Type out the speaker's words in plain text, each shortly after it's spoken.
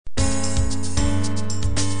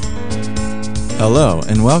Hello,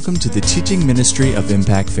 and welcome to the teaching ministry of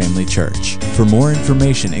Impact Family Church. For more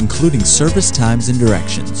information, including service times and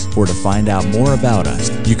directions, or to find out more about us,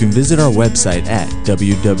 you can visit our website at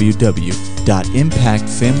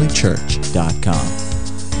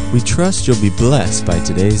www.impactfamilychurch.com. We trust you'll be blessed by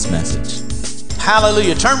today's message.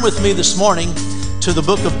 Hallelujah. Turn with me this morning to the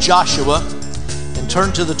book of Joshua and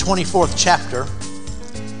turn to the 24th chapter.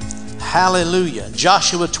 Hallelujah.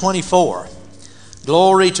 Joshua 24.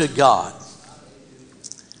 Glory to God.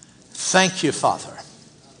 Thank you, Father.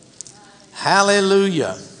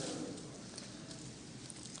 Hallelujah.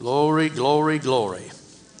 Glory, glory, glory.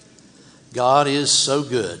 God is so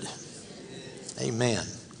good. Amen.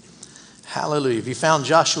 Hallelujah. Have you found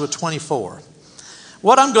Joshua 24?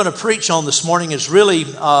 What I'm going to preach on this morning is really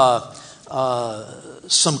some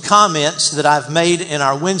comments that I've made in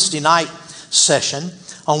our Wednesday night session.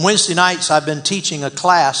 On Wednesday nights, I've been teaching a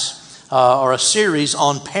class or a series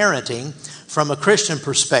on parenting from a Christian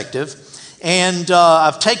perspective. And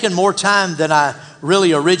I've taken more time than I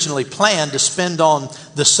really originally planned to spend on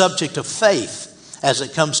the subject of faith as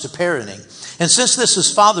it comes to parenting. And since this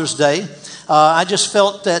is Father's Day, I just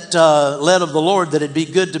felt that led of the Lord that it'd be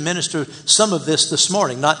good to minister some of this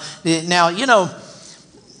morning. Now, you know,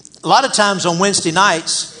 a lot of times on Wednesday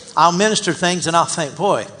nights, I'll minister things and I'll think,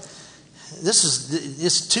 boy,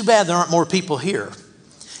 it's too bad there aren't more people here.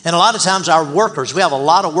 And a lot of times our workers, we have a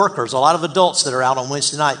lot of workers, a lot of adults that are out on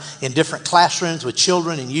Wednesday night in different classrooms with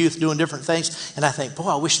children and youth doing different things. And I think, boy,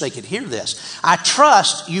 I wish they could hear this. I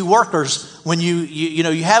trust you workers when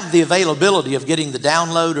you have the availability of getting the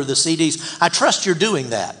download or the CDs. I trust you're doing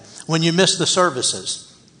that when you miss the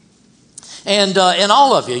services. And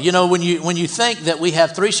all of you, when you think that we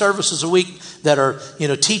have 3 services a week that are,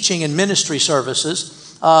 teaching and ministry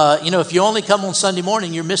services, if you only come on Sunday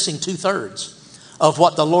morning, you're missing 2/3 of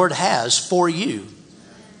what the Lord has for you.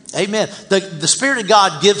 Amen. The Spirit of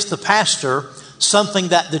God gives the pastor something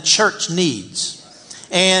that the church needs.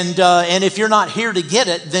 And if you're not here to get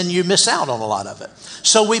it, then you miss out on a lot of it.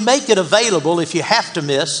 So we make it available if you have to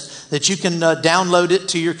miss, that you can download it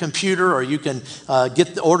to your computer, or you can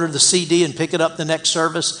order the CD and pick it up the next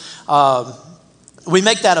service. We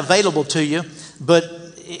make that available to you,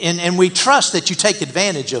 and we trust that you take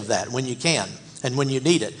advantage of that when you can. And when you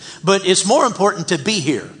need it. But it's more important to be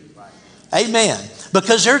here. Amen.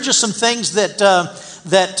 Because there are just some things that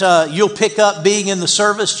you'll pick up being in the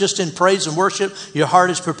service, just in praise and worship. Your heart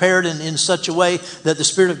is prepared in such a way that the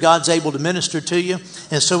Spirit of God's able to minister to you.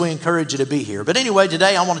 And so we encourage you to be here. But anyway,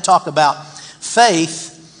 today I want to talk about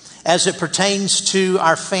faith as it pertains to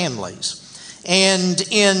our families. And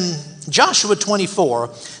in Joshua 24,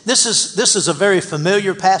 this is a very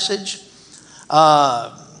familiar passage.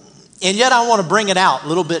 And yet I want to bring it out a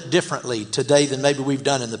little bit differently today than maybe we've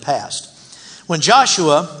done in the past. When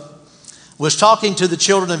Joshua was talking to the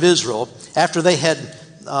children of Israel after they had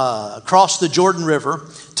crossed the Jordan River,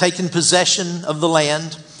 taken possession of the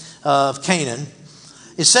land of Canaan,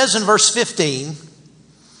 it says in verse 15,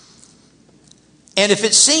 "And if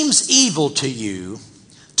it seems evil to you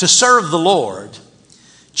to serve the Lord,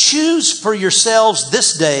 choose for yourselves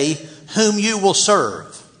this day whom you will serve.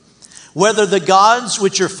 Whether the gods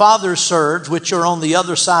which your fathers served, which are on the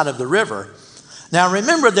other side of the river." Now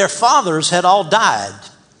remember, their fathers had all died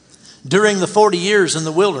during the 40 years in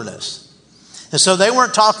the wilderness. And so they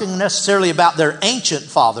weren't talking necessarily about their ancient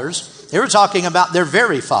fathers. They were talking about their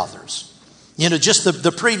very fathers. Just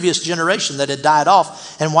the previous generation that had died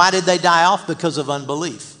off. And why did they die off? Because of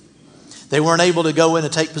unbelief. They weren't able to go in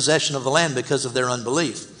and take possession of the land because of their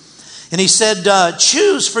unbelief. And he said,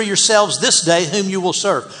 choose for yourselves this day whom you will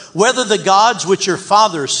serve. Whether the gods which your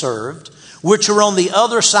fathers served, which are on the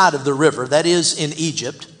other side of the river, that is in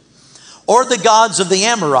Egypt, or the gods of the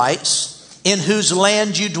Amorites, in whose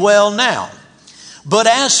land you dwell now. But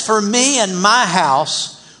as for me and my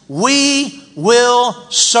house, we will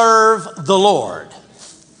serve the Lord.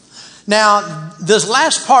 Now, this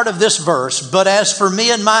last part of this verse, but as for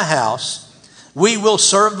me and my house, we will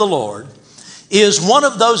serve the Lord, is one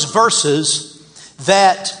of those verses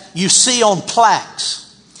that you see on plaques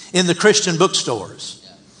in the Christian bookstores.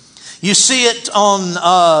 You see it on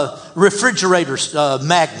refrigerator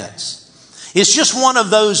magnets. It's just one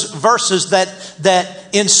of those verses that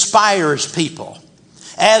inspires people.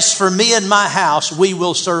 As for me and my house, we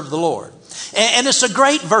will serve the Lord. And it's a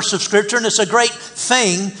great verse of Scripture, and it's a great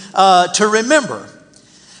thing to remember.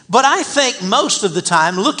 But I think most of the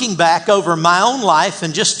time, looking back over my own life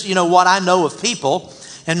and just, what I know of people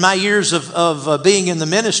and my years of being in the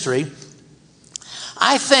ministry,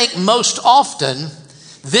 I think most often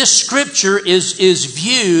this scripture is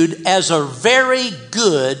viewed as a very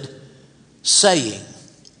good saying.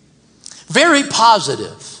 Very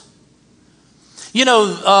positive. You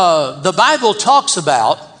know, the Bible talks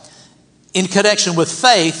about, in connection with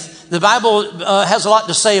faith, the Bible has a lot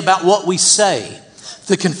to say about what we say,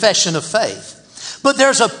 the confession of faith. But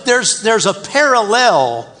there's a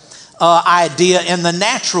parallel idea in the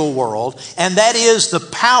natural world, and that is the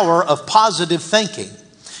power of positive thinking.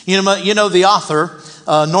 You know the author,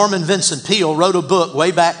 Norman Vincent Peale, wrote a book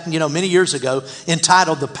way back, many years ago,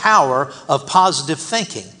 entitled The Power of Positive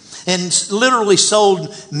Thinking. And literally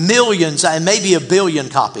sold millions, and maybe 1 billion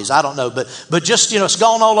copies. I don't know, but just, it's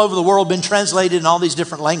gone all over the world, been translated in all these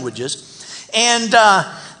different languages. And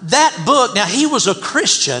that book, now he was a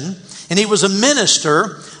Christian and he was a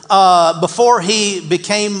minister before he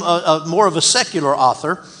became more of a secular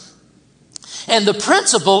author. And the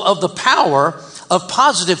principle of the power of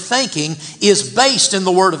positive thinking is based in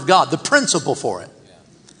the Word of God, the principle for it.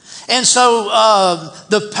 And so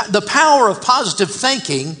the power of positive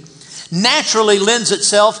thinking naturally lends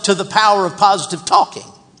itself to the power of positive talking.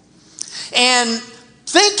 And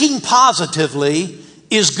thinking positively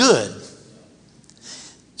is good.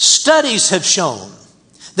 Studies have shown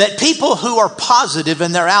that people who are positive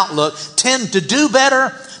in their outlook tend to do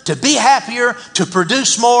better, to be happier, to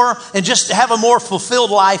produce more, and just to have a more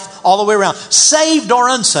fulfilled life all the way around, saved or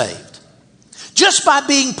unsaved, just by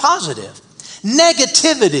being positive.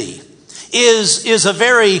 Negativity is a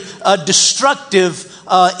very destructive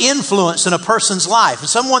influence in a person's life.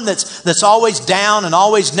 Someone that's always down and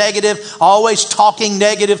always negative, always talking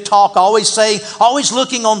negative talk, always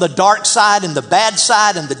looking on the dark side and the bad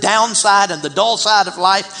side and the downside and the dull side of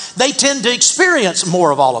life, they tend to experience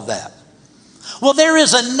more of all of that. Well, there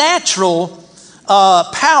is a natural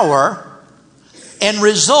power and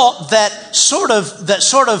result that sort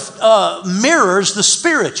of mirrors the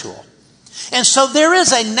spiritual. And so there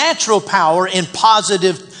is a natural power in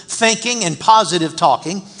positive thinking and positive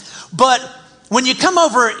talking. But when you come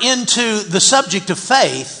over into the subject of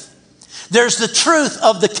faith, there's the truth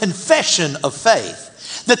of the confession of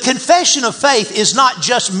faith. The confession of faith is not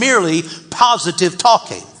just merely positive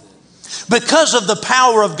talking. Because of the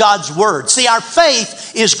power of God's Word. See, our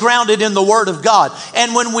faith is grounded in the Word of God.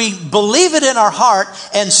 And when we believe it in our heart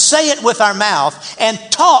and say it with our mouth and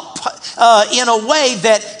talk in a way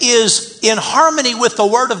that is in harmony with the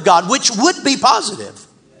Word of God, which would be positive.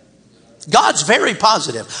 God's very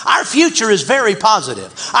positive. Our future is very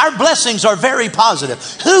positive. Our blessings are very positive.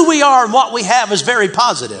 Who we are and what we have is very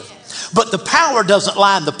positive. But the power doesn't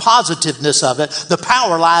lie in the positiveness of it. The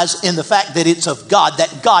power lies in the fact that it's of God,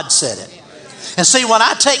 that God said it. And see, when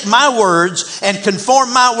I take my words and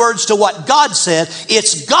conform my words to what God said,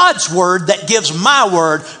 it's God's word that gives my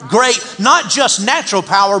word great, not just natural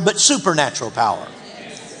power, but supernatural power.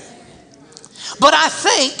 But I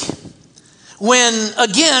think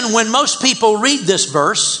when most people read this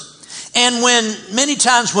verse, and many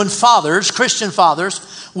times when fathers, Christian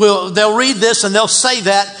fathers, they'll read this and they'll say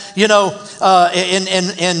that,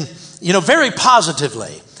 very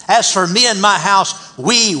positively. As for me and my house,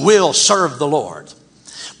 we will serve the Lord.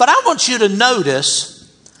 But I want you to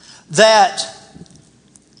notice that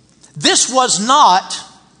this was not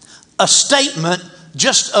a statement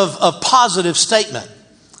just of positive statement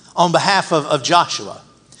on behalf of Joshua.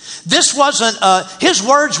 This wasn't, his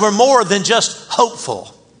words were more than just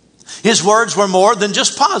hopeful. His words were more than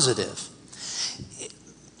just positive.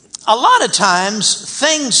 A lot of times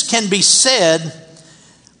things can be said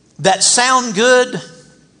that sound good,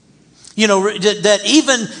 that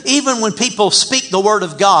even when people speak the word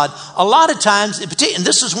of God, a lot of times, and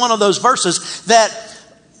this is one of those verses that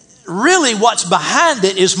really what's behind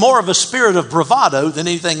it is more of a spirit of bravado than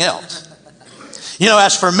anything else.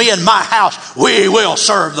 As for me and my house, we will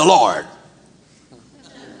serve the Lord.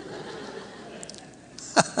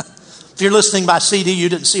 If you're listening by CD, you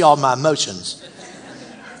didn't see all my emotions.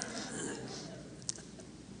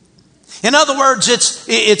 In other words,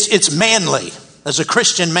 it's manly as a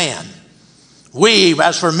Christian man.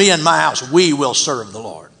 As for me and my house, we will serve the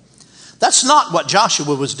Lord. That's not what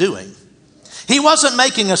Joshua was doing. He wasn't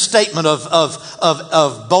making a statement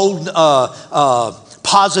of bold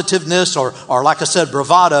positiveness or like I said,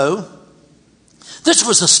 bravado. This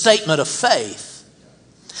was a statement of faith.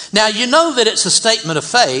 Now, you know that it's a statement of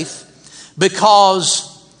faith because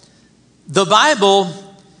the Bible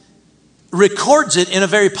records it in a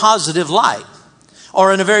very positive light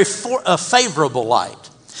or in a very favorable light.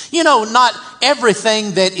 Not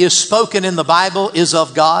everything that is spoken in the Bible is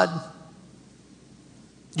of God.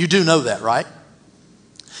 You do know that, right?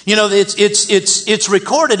 It's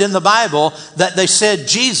recorded in the Bible that they said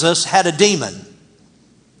Jesus had a demon.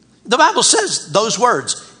 The Bible says those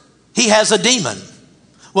words. He has a demon.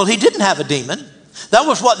 Well, he didn't have a demon. That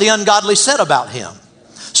was what the ungodly said about him.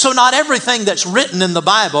 So not everything that's written in the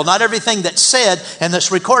Bible, not everything that's said and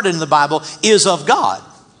that's recorded in the Bible is of God.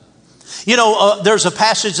 You know, there's a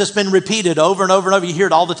passage that's been repeated over and over and over. You hear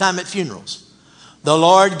it all the time at funerals. The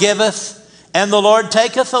Lord giveth and the Lord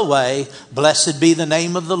taketh away. Blessed be the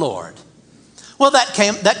name of the Lord. Well, that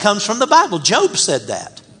comes from the Bible. Job said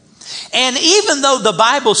that. And even though the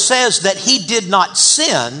Bible says that he did not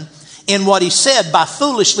sin in what he said by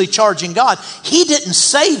foolishly charging God, he didn't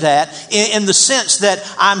say that in the sense that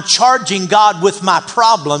I'm charging God with my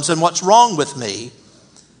problems and what's wrong with me.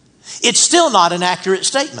 It's still not an accurate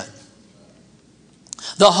statement.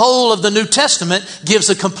 The whole of the New Testament gives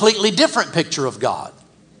a completely different picture of God.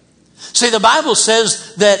 See, the Bible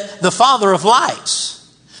says that the Father of lights,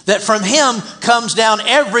 that from him comes down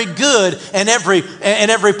every good and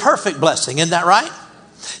every perfect blessing. Isn't that right?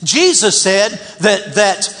 Jesus said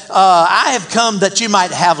that I have come that you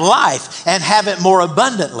might have life and have it more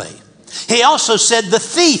abundantly. He also said the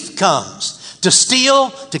thief comes to steal,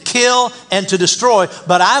 to kill, and to destroy,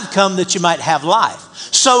 but I've come that you might have life.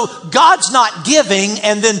 So God's not giving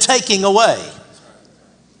and then taking away.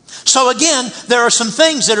 So again, there are some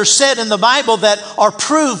things that are said in the Bible that are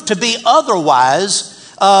proved to be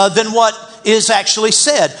otherwise than what is actually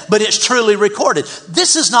said, but it's truly recorded.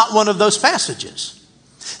 This is not one of those passages.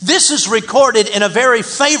 This is recorded in a very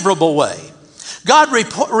favorable way. God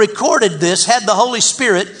recorded this, had the Holy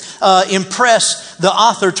Spirit impress the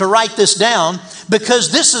author to write this down,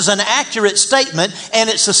 because this is an accurate statement and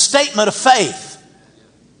it's a statement of faith.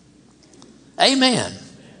 Amen.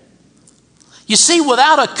 You see,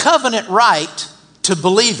 without a covenant right to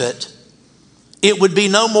believe it, it would be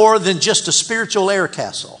no more than just a spiritual air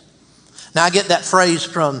castle. Now, I get that phrase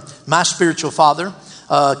from my spiritual father,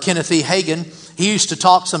 Kenneth E. Hagin. He used to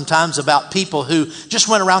talk sometimes about people who just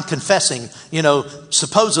went around confessing,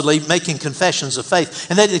 supposedly making confessions of faith.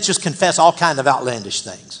 And they just confess all kinds of outlandish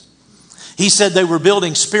things. He said they were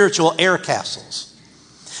building spiritual air castles.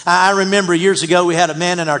 I remember years ago we had a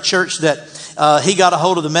man in our church that he got a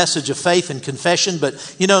hold of the message of faith and confession.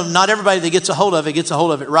 But, not everybody that gets a hold of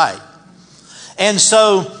it right. And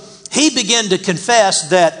so he began to confess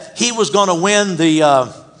that he was going to win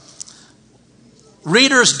the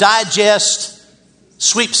Reader's Digest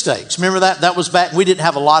sweepstakes. Remember that? That was back, we didn't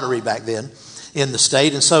have a lottery back then in the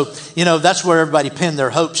state. And so, that's where everybody pinned their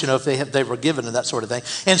hopes, if they were given and that sort of thing.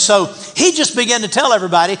 And so he just began to tell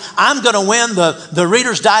everybody, I'm going to win the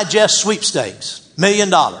Reader's Digest sweepstakes, $1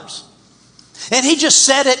 million. And he just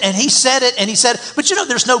said it and he said it and he said it. But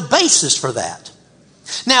there's no basis for that.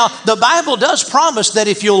 Now, the Bible does promise that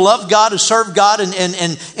if you'll love God and serve God and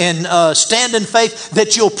stand in faith,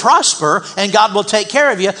 that you'll prosper and God will take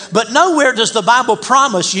care of you. But nowhere does the Bible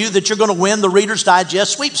promise you that you're going to win the Reader's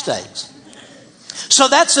Digest sweepstakes. So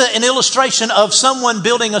that's an illustration of someone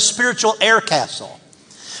building a spiritual air castle.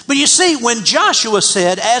 But you see, when Joshua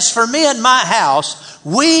said, as for me and my house,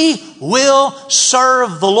 we will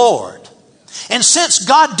serve the Lord. And since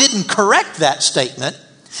God didn't correct that statement,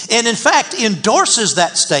 and in fact endorses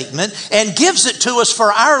that statement and gives it to us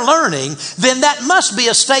for our learning, then that must be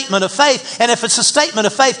a statement of faith. And if it's a statement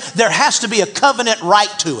of faith, there has to be a covenant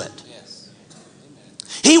right to it.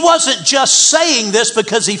 He wasn't just saying this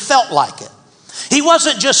because he felt like it. He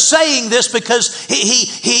wasn't just saying this because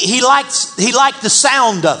he liked the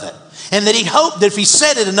sound of it and that he hoped that if he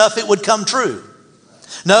said it enough it would come true.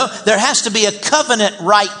 No, there has to be a covenant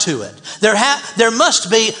right to it. There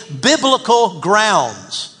must be biblical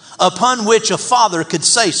grounds upon which a father could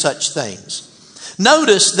say such things.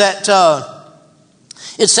 Notice that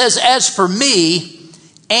it says, as for me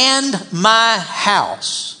and my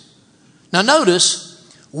house. Now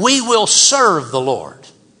notice, we will serve the Lord.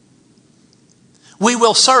 We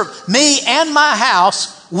will serve. Me and my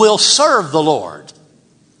house will serve the Lord.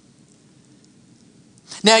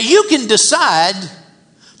 Now you can decide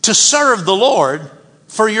to serve the Lord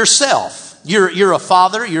for yourself. You're a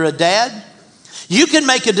father, you're a dad. You can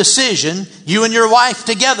make a decision, you and your wife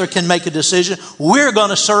together can make a decision, we're going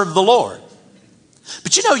to serve the Lord.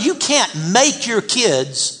 But you can't make your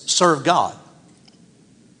kids serve God.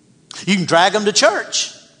 You can drag them to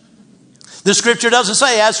church. The scripture doesn't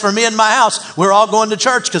say, as for me and my house, we're all going to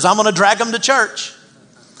church because I'm going to drag them to church.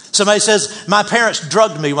 Somebody says, my parents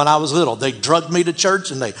drugged me when I was little. They drugged me to church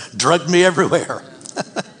and they drugged me everywhere.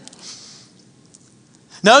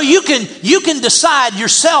 No, you can decide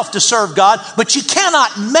yourself to serve God, but you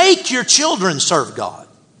cannot make your children serve God.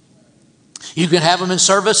 You can have them in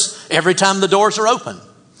service every time the doors are open,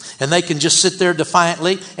 and they can just sit there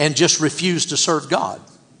defiantly and just refuse to serve God.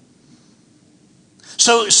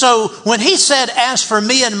 So when he said, as for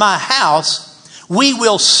me and my house, we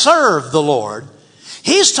will serve the Lord,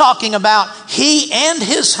 He's talking about he and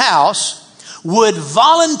his house would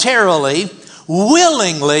voluntarily,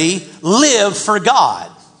 willingly live for God.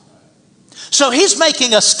 So he's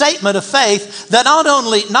making a statement of faith that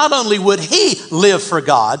not only would he live for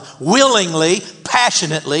God willingly,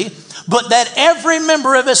 passionately, but that every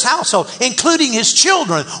member of his household, including his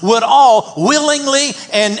children, would all willingly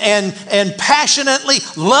and passionately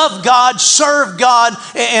love God, serve God,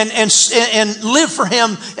 and live for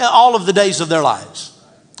him all of the days of their lives.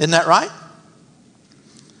 Isn't that right?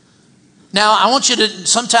 Now, I want you to,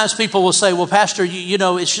 sometimes people will say, well, Pastor, you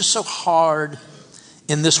know, it's just so hard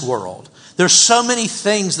in this world. There's so many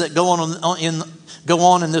things that go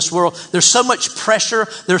on in this world. There's so much pressure.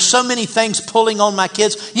 There's so many things pulling on my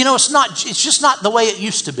kids. You know, it's just not the way it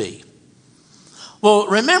used to be. Well,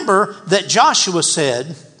 remember that Joshua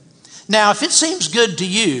said, now, if it seems good to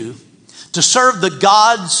you to serve the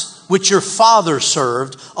gods which your father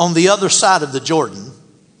served on the other side of the Jordan,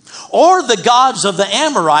 or the gods of the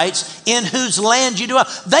Amorites in whose land you dwell,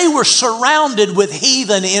 they were surrounded with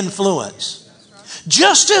heathen influence.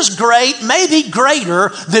 Just as great, maybe greater,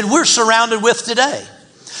 than we're surrounded with today.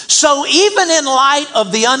 So even in light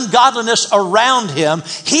of the ungodliness around him,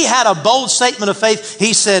 he had a bold statement of faith.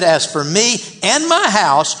 He said, as for me and my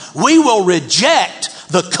house, we will reject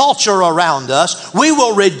the culture around us. We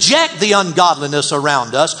will reject the ungodliness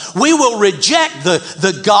around us. We will reject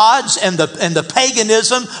the gods and the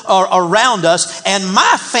paganism around us. And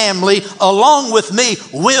my family, along with me,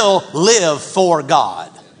 will live for God.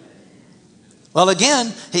 Well,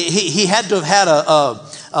 again, he had to have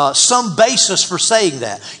had some basis for saying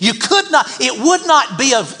that. It would not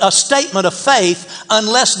be a statement of faith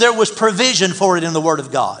unless there was provision for it in the Word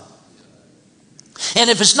of God. And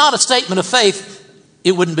if it's not a statement of faith,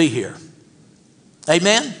 it wouldn't be here.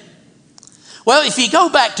 Amen? Well, if you go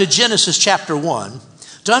back to Genesis chapter 1,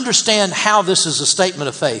 to understand how this is a statement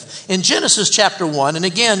of faith. In Genesis chapter 1, and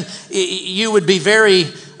again, you would be very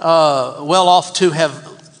well off to have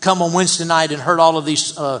come on Wednesday night and heard all of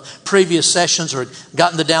these previous sessions or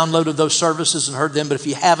gotten the download of those services and heard them. But if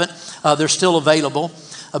you haven't, they're still available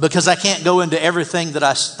because I can't go into everything that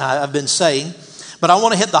I've been saying. But I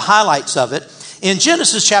want to hit the highlights of it. In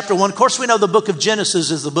Genesis chapter 1, of course, we know the book of Genesis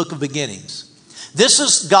is the book of beginnings. This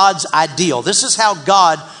is God's ideal. This is how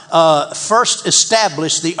God first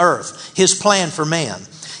established the earth, his plan for man.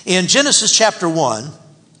 In Genesis chapter 1,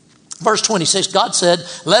 verse 26, God said,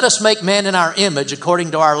 let us make man in our image according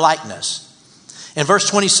to our likeness. And verse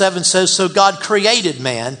 27 says, so God created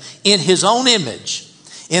man in his own image.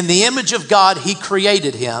 In the image of God, he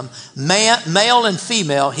created him. Male and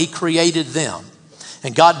female, he created them.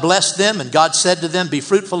 And God blessed them, and God said to them, be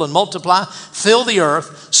fruitful and multiply, fill the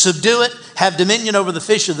earth, subdue it, have dominion over the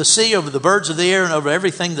fish of the sea, over the birds of the air, and over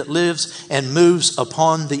everything that lives and moves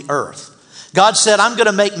upon the earth. God said, I'm going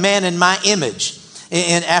to make man in my image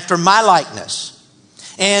and after my likeness.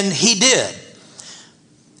 And he did.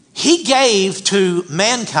 He gave to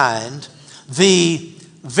mankind the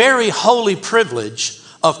very holy privilege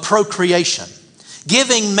of procreation,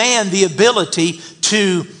 giving man the ability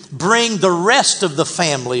to bring the rest of the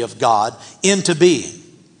family of God into being.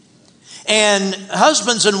 And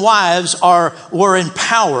husbands and wives were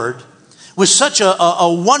empowered with such a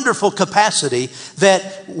wonderful capacity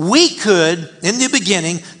that we could, in the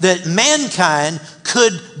beginning, that mankind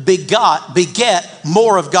could beget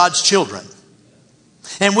more of God's children.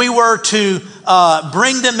 And we were to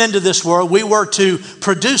bring them into this world. We were to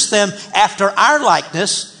produce them after our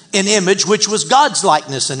likeness and image, which was God's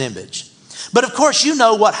likeness and image. But of course, you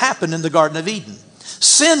know what happened in the Garden of Eden.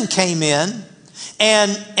 Sin came in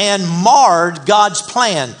and marred God's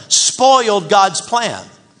plan, spoiled God's plan.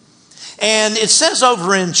 And it says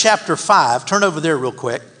over in chapter 5, turn over there real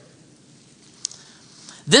quick.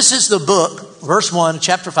 This is the book, verse 1,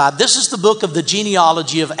 chapter 5. This is the book of the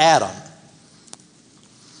genealogy of Adam.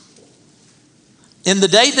 In the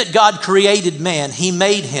day that God created man, he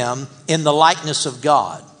made him in the likeness of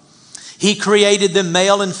God. He created them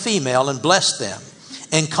male and female and blessed them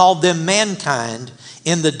and called them mankind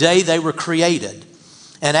in the day they were created.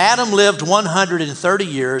 And Adam lived 130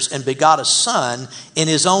 years and begot a son in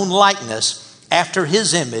his own likeness after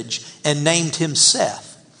his image and named him Seth.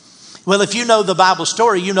 Well, if you know the Bible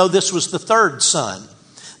story, you know this was the third son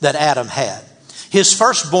that Adam had. His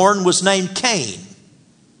firstborn was named Cain.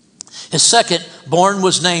 His secondborn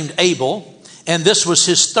was named Abel. And this was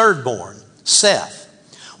his thirdborn, Seth.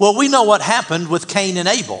 Well, we know what happened with Cain and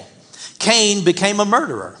Abel. Cain became a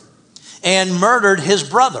murderer and murdered his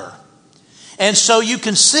brother. And so you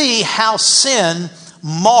can see how sin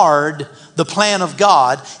marred the plan of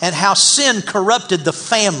God and how sin corrupted the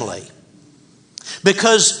family.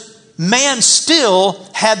 Because man still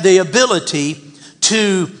had the ability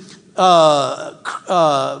to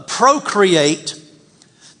procreate,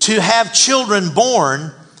 to have children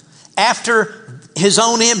born after his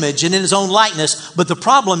own image and in his own likeness. But the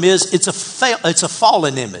problem is it's a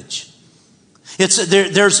fallen image.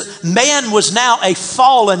 Man was now a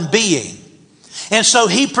fallen being. And so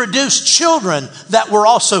he produced children that were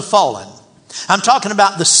also fallen. I'm talking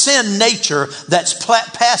about the sin nature that's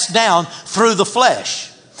passed down through the flesh.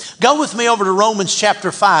 Go with me over to Romans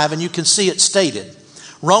chapter 5 and you can see it stated.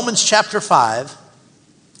 Romans chapter 5.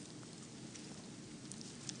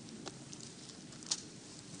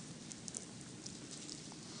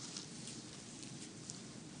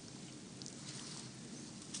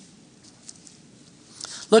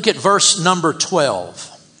 Look at verse number 12.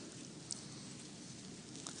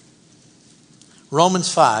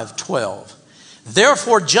 Romans 5:12.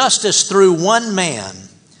 Therefore, just as through one man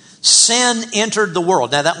sin entered the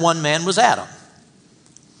world. Now that one man was Adam.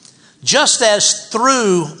 Just as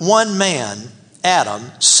through one man,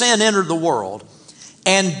 Adam, sin entered the world,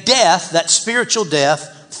 and death, that spiritual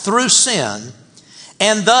death, through sin,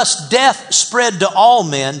 and thus death spread to all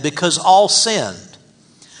men because all sinned.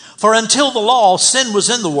 For until the law, sin was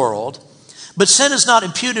in the world, but sin is not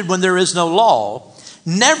imputed when there is no law.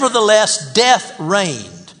 Nevertheless, death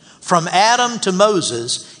reigned from Adam to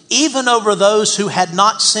Moses, even over those who had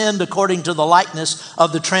not sinned according to the likeness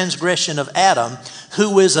of the transgression of Adam,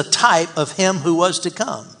 who is a type of him who was to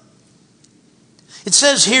come. It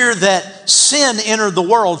says here that sin entered the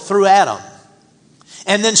world through Adam,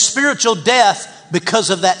 and then spiritual death because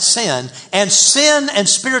of that sin, and sin and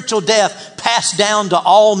spiritual death passed down to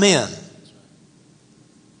all men.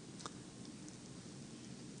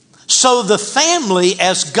 So the family,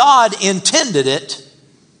 as God intended it,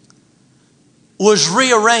 was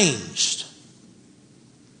rearranged.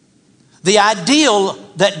 The ideal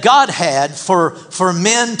that God had for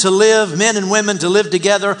men to live, men and women to live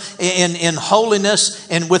together in holiness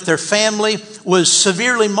and with their family was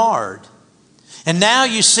severely marred. And now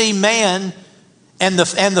you see man and the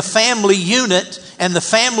family unit and the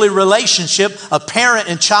family relationship, a parent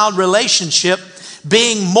and child relationship,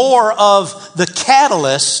 being more of the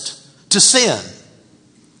catalyst to sin.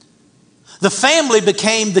 The family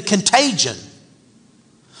became the contagion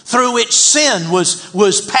through which sin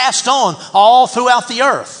was passed on all throughout the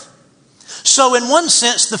earth. So in one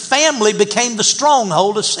sense, the family became the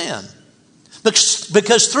stronghold of sin.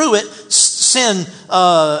 Because through it, sin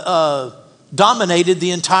dominated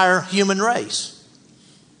the entire human race.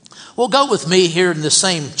 Well, go with me here in the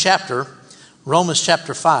same chapter, Romans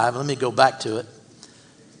chapter 5. Let me go back to it.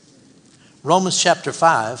 Romans chapter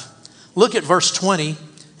 5. Look at verse 20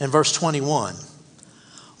 and verse 21.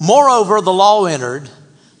 Moreover, the law entered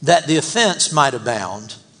that the offense might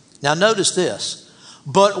abound. Now notice this.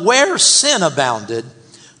 But where sin abounded,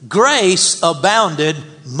 grace abounded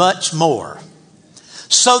much more.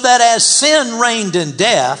 So that as sin reigned in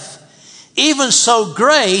death, even so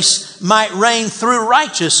grace might reign through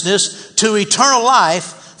righteousness to eternal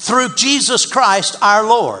life through Jesus Christ our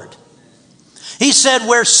Lord. He said,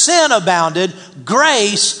 where sin abounded,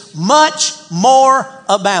 grace much more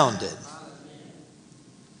abounded.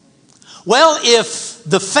 Well, if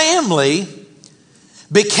the family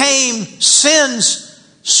became sin's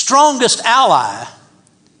strongest ally,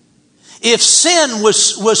 if sin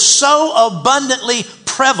was so abundantly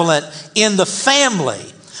prevalent in the family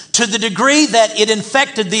to the degree that it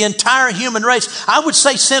infected the entire human race, I would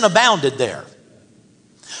say sin abounded there.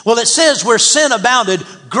 Well, it says where sin abounded,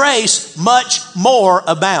 grace much more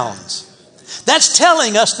abounds. That's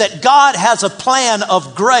telling us that God has a plan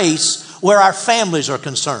of grace where our families are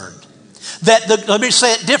concerned. Let me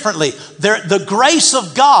say it differently. The grace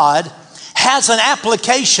of God has an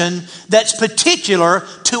application that's particular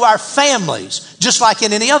to our families, just like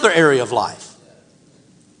in any other area of life.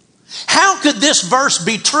 How could this verse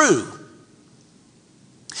be true?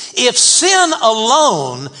 If sin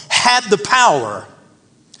alone had the power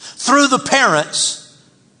through the parents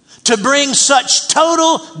to bring such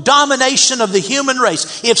total domination of the human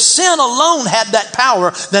race, if sin alone had that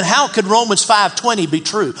power, then how could Romans 5:20 be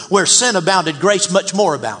true? Where sin abounded, grace much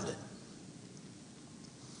more abounded.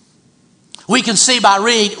 We can see by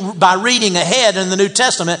reading ahead in the New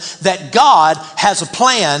Testament that God has a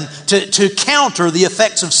plan to counter the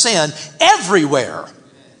effects of sin everywhere.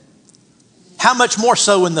 How much more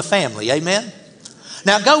so in the family, amen?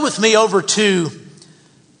 Now go with me over to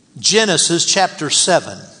Genesis chapter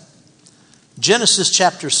 7. Genesis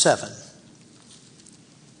chapter 7.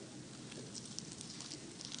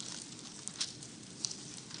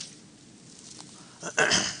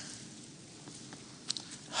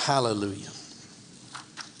 Hallelujah.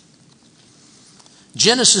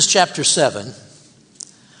 Genesis chapter 7,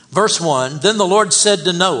 verse 1, then the Lord said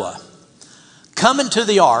to Noah, come into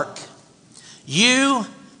the ark, you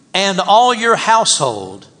and all your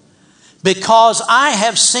household, because I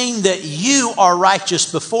have seen that you are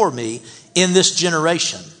righteous before me in this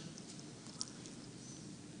generation.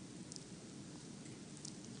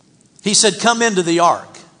 He said, come into the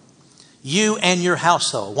ark, you and your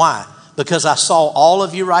household. Why? Because I saw all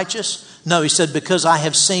of you righteous? No, he said, because I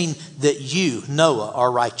have seen that you, Noah,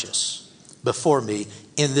 are righteous before me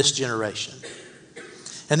in this generation.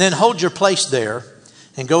 And then hold your place there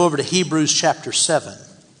and go over to Hebrews chapter 7.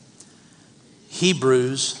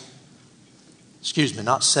 Hebrews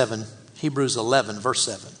 11, verse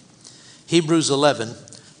 7. Hebrews 11,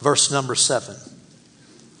 verse number 7.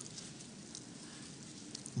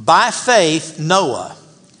 By faith, Noah,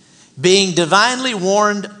 being divinely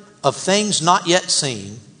warned of things not yet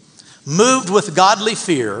seen, moved with godly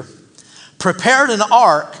fear, prepared an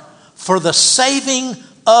ark for the saving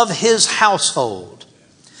of his household,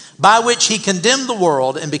 by which he condemned the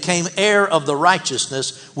world and became heir of the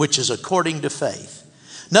righteousness which is according to faith.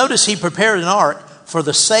 Notice he prepared an ark for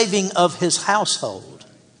the saving of his household.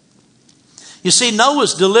 You see,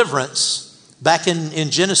 Noah's deliverance back in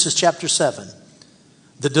Genesis chapter 7,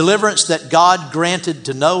 the deliverance that God granted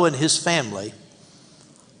to Noah and his family,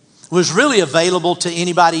 was really available to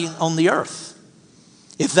anybody on the earth.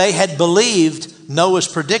 If they had believed Noah's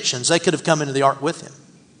predictions, they could have come into the ark with him.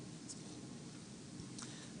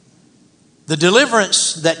 The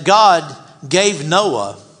deliverance that God gave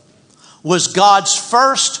Noah was God's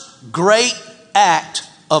first great act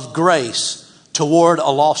of grace toward a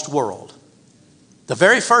lost world. The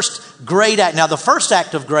very first great act. Now, the first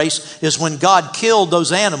act of grace is when God killed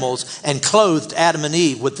those animals and clothed Adam and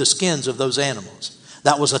Eve with the skins of those animals.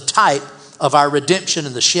 That was a type of our redemption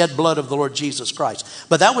in the shed blood of the Lord Jesus Christ.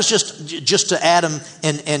 But that was just to Adam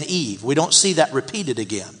and Eve. We don't see that repeated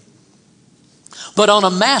again. But on a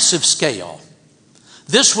massive scale,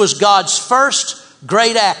 this was God's first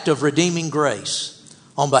great act of redeeming grace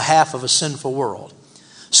on behalf of a sinful world.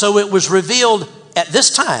 So it was revealed at this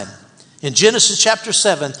time in Genesis chapter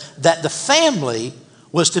 7 that the family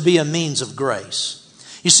was to be a means of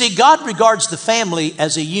grace. You see, God regards the family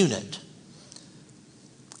as a unit,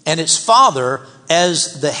 and its father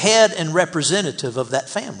as the head and representative of that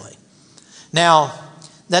family. Now,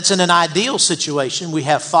 that's in an ideal situation. We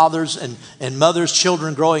have fathers and mothers,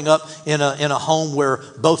 children growing up in a home where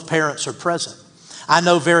both parents are present. I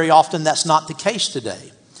know very often that's not the case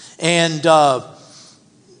today. And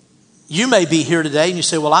you may be here today and you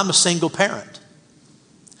say, well, I'm a single parent.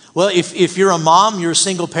 Well, if you're a mom, you're a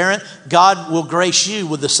single parent, God will grace you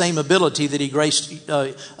with the same ability that he graced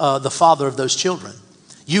the father of those children.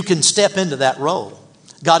 You can step into that role.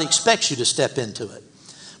 God expects you to step into it.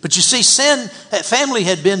 But you see, family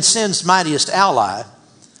had been sin's mightiest ally.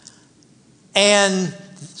 And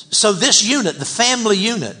so this unit, the family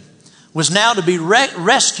unit, was now to be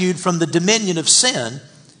rescued from the dominion of sin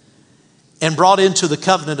and brought into the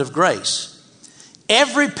covenant of grace.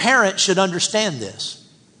 Every parent should understand this.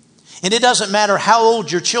 And it doesn't matter how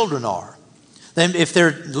old your children are. If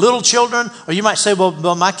they're little children, or you might say,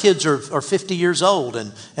 well my kids are 50 years old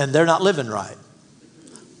and they're not living right.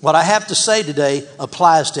 What I have to say today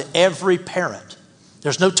applies to every parent.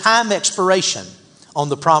 There's no time expiration on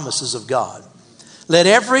the promises of God. Let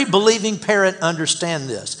every believing parent understand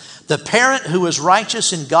this. The parent who is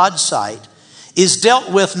righteous in God's sight is dealt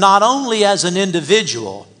with not only as an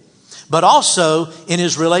individual, but also in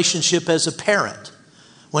his relationship as a parent.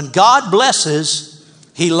 When God blesses,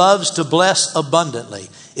 he loves to bless abundantly.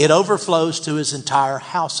 It overflows to his entire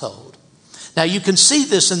household. Now you can see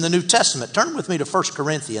this in the New Testament. Turn with me to 1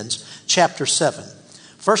 Corinthians chapter 7.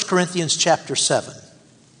 1 Corinthians chapter 7.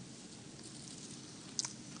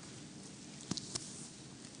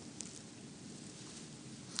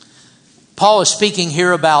 Paul is speaking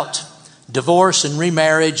here about divorce and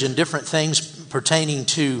remarriage and different things pertaining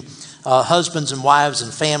to husbands and wives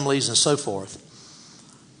and families and so forth.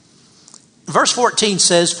 Verse 14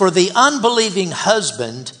 says, for the unbelieving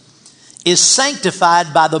husband is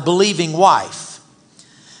sanctified by the believing wife.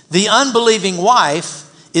 The unbelieving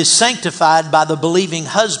wife is sanctified by the believing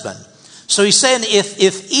husband. So he's saying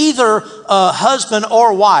if either husband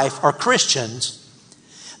or wife are Christians,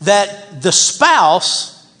 that the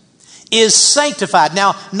spouse is sanctified.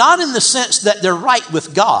 Now, not in the sense that they're right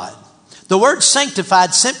with God. The word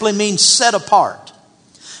sanctified simply means set apart.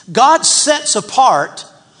 God sets apart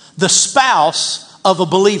the spouse of a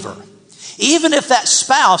believer. Even if that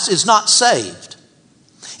spouse is not saved,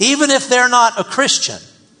 even if they're not a Christian,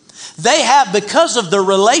 they have, because of the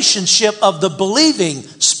relationship of the believing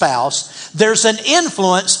spouse, there's an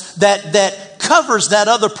influence that covers that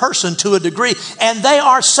other person to a degree, and they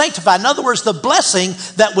are sanctified. In other words, the blessing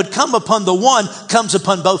that would come upon the one comes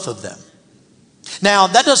upon both of them. Now,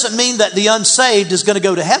 that doesn't mean that the unsaved is going to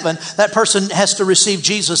go to heaven. That person has to receive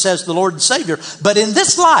Jesus as the Lord and Savior. But in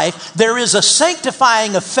this life, there is a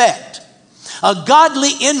sanctifying effect, a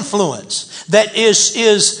godly influence that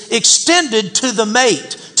is extended to the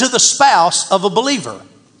mate, to the spouse of a believer.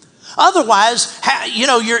 Otherwise,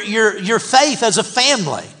 your faith as a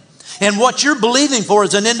family and what you're believing for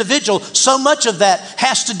as an individual, so much of that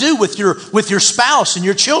has to do with your spouse and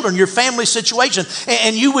your children, your family situation.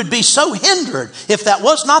 And you would be so hindered if that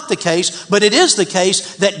was not the case. But it is the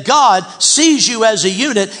case that God sees you as a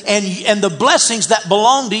unit, and the blessings that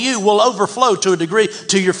belong to you will overflow to a degree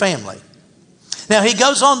to your family. Now, he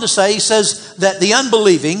goes on to say, he says that the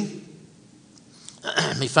unbelieving,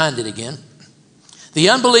 let me find it again. The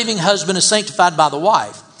unbelieving husband is sanctified by the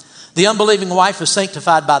wife. The unbelieving wife is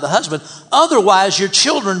sanctified by the husband. Otherwise, your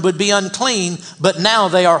children would be unclean, but now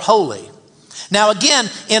they are holy. Now, again,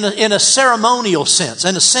 in a ceremonial sense,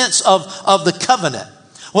 in a sense of the covenant,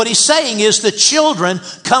 what he's saying is the children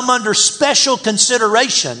come under special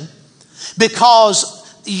consideration because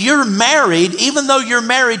you're married, even though you're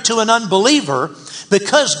married to an unbeliever,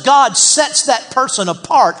 because God sets that person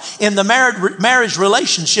apart in the marriage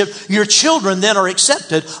relationship, your children then are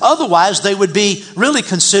accepted. Otherwise, they would be really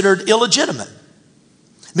considered illegitimate.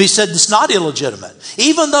 He said it's not illegitimate.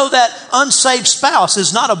 Even though that unsaved spouse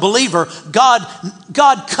is not a believer, God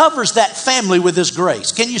covers that family with His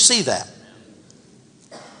grace. Can you see that?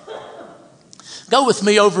 Go with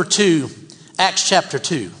me over to Acts chapter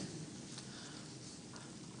 2.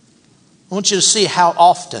 I want you to see how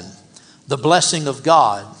often the blessing of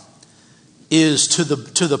God is to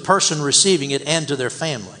the person receiving it and to their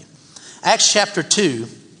family. Acts chapter 2,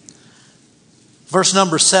 verse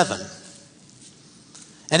number 7.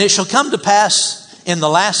 And it shall come to pass in the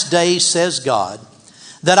last days, says God,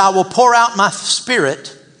 that I will pour out my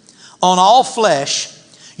Spirit on all flesh.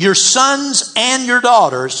 Your sons and your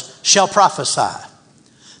daughters shall prophesy.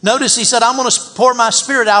 Notice he said, I'm going to pour my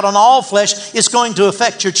Spirit out on all flesh. It's going to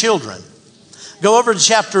affect your children. Go over to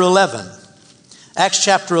chapter 11. Acts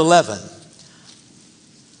chapter 11,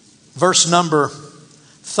 verse number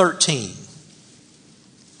 13.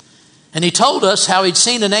 And he told us how he'd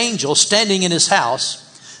seen an angel standing in his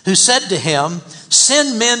house who said to him,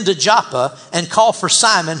 send men to Joppa and call for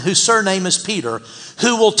Simon, whose surname is Peter,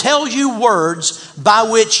 who will tell you words by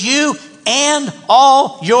which you and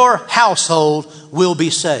all your household will be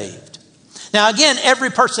saved. Now again, every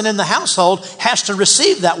person in the household has to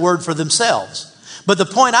receive that word for themselves. But the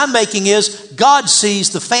point I'm making is God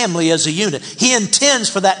sees the family as a unit. He intends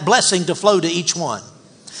for that blessing to flow to each one.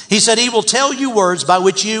 He said he will tell you words by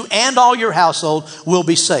which you and all your household will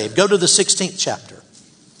be saved. Go to the 16th chapter.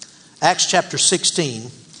 Acts chapter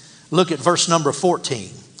 16. Look at verse number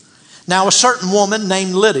 14. Now a certain woman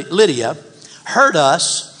named Lydia heard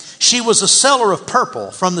us. She was a seller of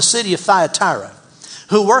purple from the city of Thyatira,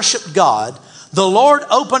 who worshiped God. The Lord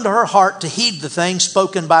opened her heart to heed the things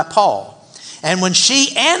spoken by Paul. And when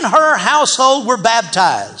she and her household were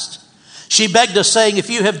baptized, she begged us, saying, if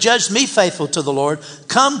you have judged me faithful to the Lord,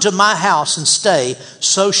 come to my house and stay.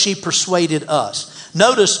 So she persuaded us.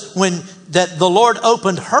 Notice that the Lord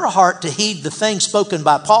opened her heart to heed the things spoken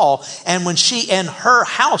by Paul, and when she and her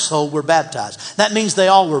household were baptized. That means they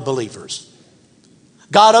all were believers.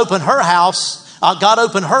 God opened her house, God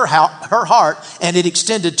opened her heart, and it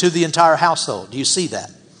extended to the entire household. Do you see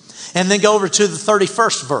that? And then go over to the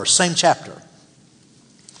 31st verse, same chapter.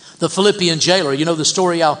 The Philippian jailer, you know the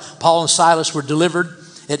story how Paul and Silas were delivered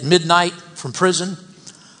at midnight from prison.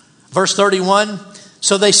 Verse 31,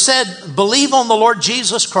 so they said, believe on the Lord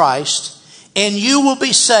Jesus Christ, and you will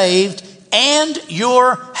be saved and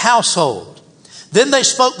your household. Then they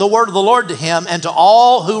spoke the word of the Lord to him and to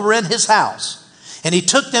all who were in his house. And he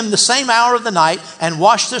took them the same hour of the night and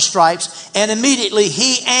washed their stripes, and immediately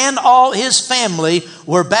he and all his family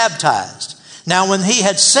were baptized. Now when he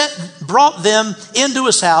had brought them into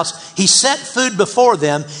his house, he set food before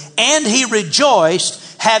them, and he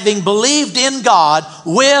rejoiced, having believed in God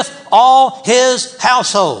with all his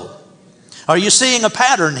household. Are you seeing a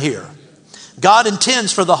pattern here? God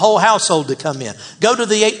intends for the whole household to come in. Go to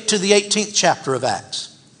the 18th chapter of Acts.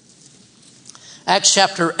 Acts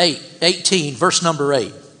chapter 18, verse number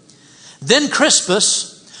 8. Then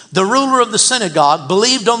Crispus, the ruler of the synagogue,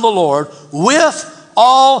 believed on the Lord with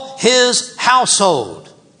all his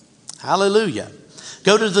household. Hallelujah.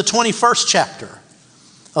 Go to the 21st chapter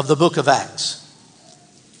of the book of Acts.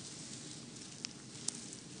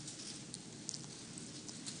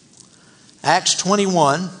 Acts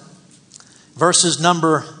 21,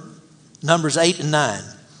 Numbers 8 and 9.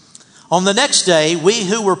 On the next day, we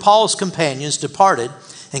who were Paul's companions departed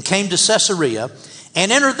and came to Caesarea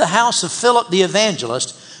and entered the house of Philip the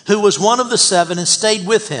evangelist, who was one of the 7, and stayed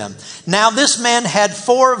with him. Now this man had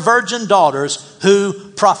 4 virgin daughters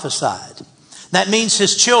who prophesied. That means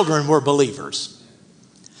his children were believers.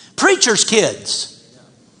 Preachers' kids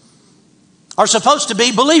are supposed to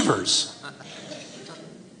be believers.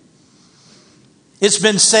 It's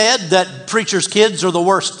been said that preachers' kids are the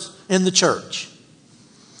worst in the church.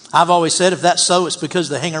 I've always said if that's so, it's because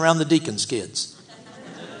they hang around the deacons' kids.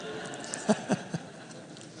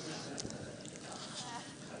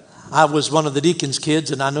 I was one of the deacons'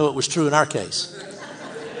 kids, and I know it was true in our case.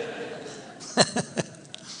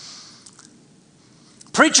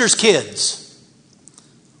 Preachers' kids,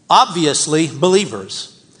 obviously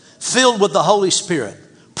believers, filled with the Holy Spirit,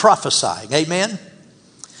 prophesying. Amen?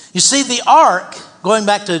 You see, the ark, going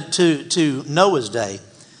back to Noah's day,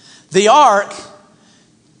 the ark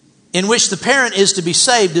in which the parent is to be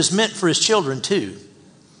saved is meant for his children too.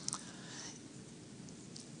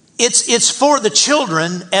 It's for the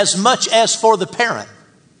children as much as for the parent.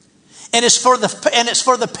 And it's for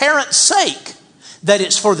the parent's sake that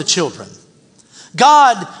it's for the children.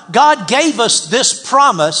 God gave us this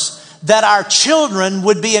promise that our children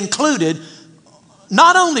would be included,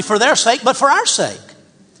 not only for their sake, but for our sake.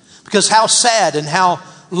 Because how sad and how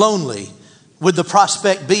lonely would the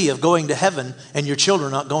prospect be of going to heaven and your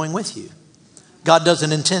children not going with you? God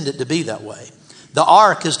doesn't intend it to be that way. The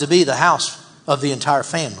ark is to be the house of the entire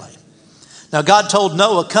family. Now God told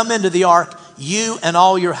Noah, come into the ark, you and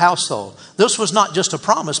all your household. This was not just a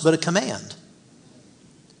promise, but a command.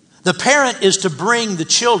 The parent is to bring the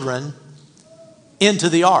children into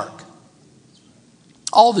the ark.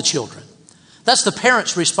 All the children. That's the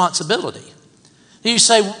parent's responsibility. You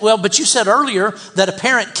say, well, but you said earlier that a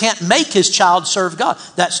parent can't make his child serve God.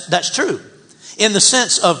 That's true. In the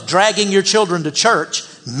sense of dragging your children to church,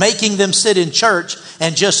 making them sit in church,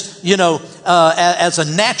 and just, as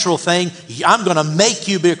a natural thing, I'm going to make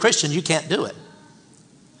you be a Christian. You can't do it.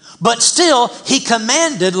 But still, he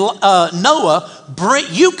commanded Noah,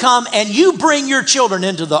 you come and you bring your children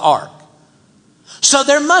into the ark. So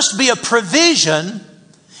there must be a provision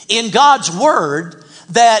in God's word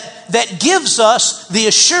that gives us the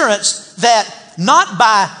assurance that not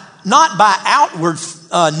by outward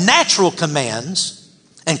natural commands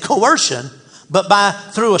and coercion, but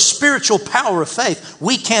through a spiritual power of faith,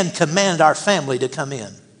 we can command our family to come in.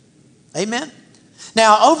 Amen?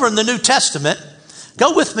 Now, over in the New Testament,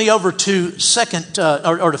 go with me over to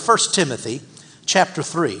 1 Timothy chapter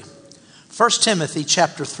 3. 1 Timothy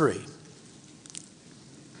chapter 3.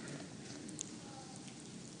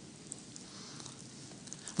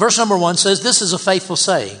 Verse number 1 says, this is a faithful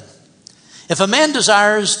saying. If a man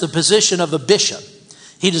desires the position of a bishop,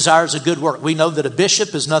 he desires a good work. We know that a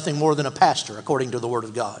bishop is nothing more than a pastor, according to the word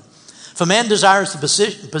of God. If a man desires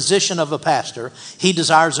the position of a pastor, he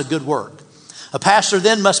desires a good work. A pastor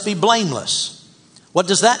then must be blameless. What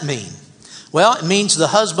does that mean? Well, it means the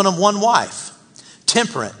husband of one wife,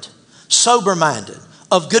 temperate, sober-minded,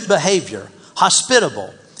 of good behavior,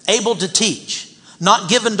 hospitable, able to teach, not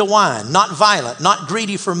given to wine, not violent, not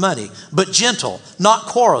greedy for money, but gentle, not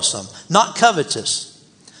quarrelsome, not covetous.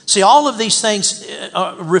 See, all of these things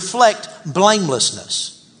reflect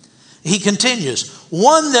blamelessness. He continues,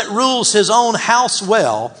 one that rules his own house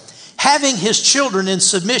well, having his children in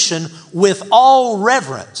submission with all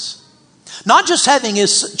reverence. Not just having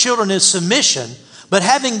his children in submission, but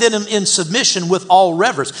having them in submission with all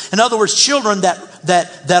reverence. In other words, children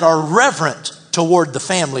that are reverent toward the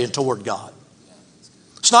family and toward God.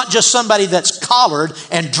 It's not just somebody that's collared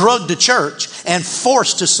and drugged to church and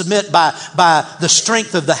forced to submit by the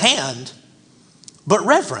strength of the hand, but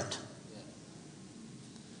reverent.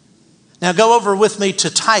 Now go over with me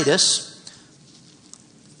to Titus.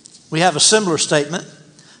 We have a similar statement.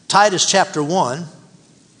 Titus chapter 1,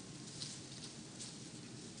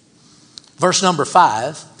 verse number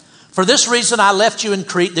 5. For this reason I left you in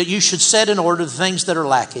Crete, that you should set in order the things that are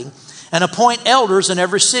lacking and appoint elders in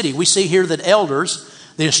every city. We see here that elders,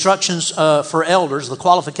 the instructions for elders, the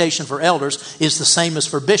qualification for elders is the same as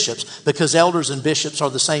for bishops, because elders and bishops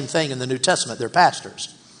are the same thing in the New Testament. They're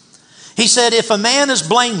pastors. He said, if a man is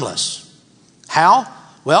blameless, how?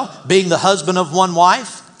 Well, being the husband of one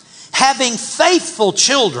wife, having faithful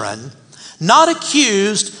children, not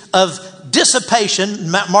accused of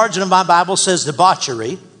dissipation, margin of my Bible says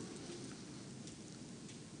debauchery,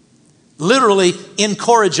 literally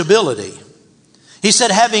incorrigibility. He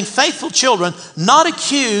said, having faithful children, not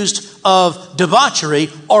accused of debauchery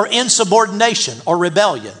or insubordination or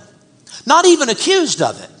rebellion. Not even accused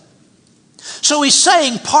of it. So he's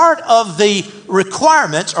saying part of the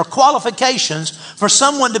requirements or qualifications for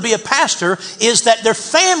someone to be a pastor is that their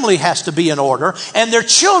family has to be in order and their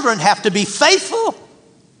children have to be faithful,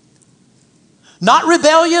 not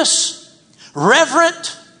rebellious,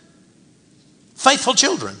 reverent, faithful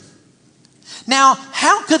children. Now,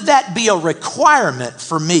 how could that be a requirement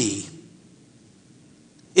for me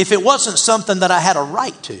if it wasn't something that I had a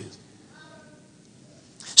right to?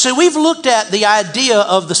 So we've looked at the idea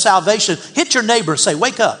of the salvation. Hit your neighbor and say,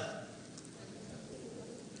 wake up.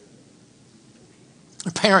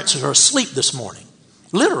 Your parents are asleep this morning,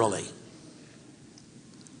 literally.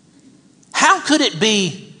 How could it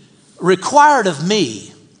be required of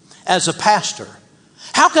me as a pastor?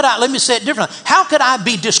 How could I, let me say it differently. How could I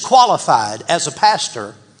be disqualified as a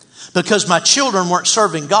pastor because my children weren't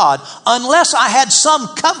serving God unless I had some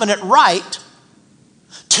covenant right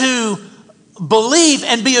to believe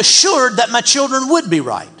and be assured that my children would be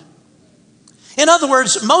right? In other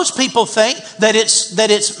words, most people think that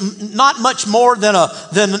it's not much more than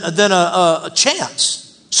a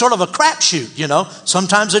chance, sort of a crapshoot, you know.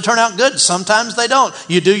 Sometimes they turn out good, sometimes they don't.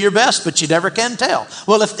 You do your best, but you never can tell.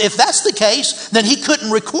 Well, if that's the case, then he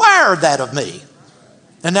couldn't require that of me.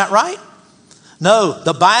 Isn't that right? No,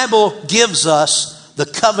 the Bible gives us the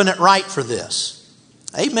covenant right for this.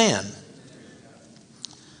 Amen.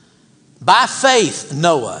 By faith,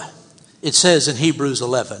 Noah, it says in Hebrews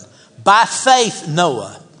 11, by faith,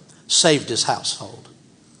 Noah saved his household.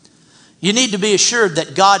 You need to be assured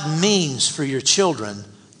that God means for your children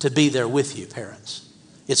to be there with you, parents.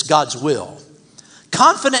 It's God's will.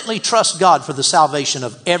 Confidently trust God for the salvation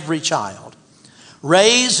of every child.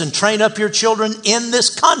 Raise and train up your children in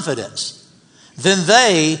this confidence. Then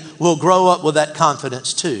they will grow up with that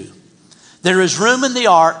confidence too. There is room in the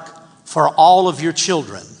ark for all of your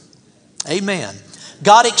children. Amen.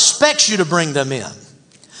 God expects you to bring them in.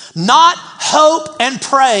 Not hope and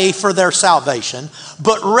pray for their salvation,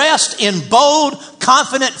 but rest in bold,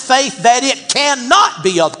 confident faith that it cannot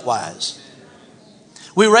be otherwise.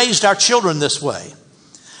 We raised our children this way.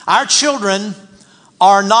 Our children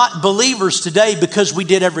are not believers today because we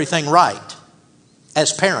did everything right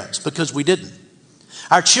as parents, because we didn't.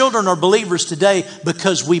 Our children are believers today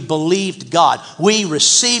because we believed God. We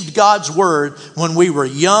received God's word when we were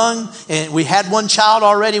young, and we had one child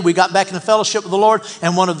already. We got back in the fellowship with the Lord,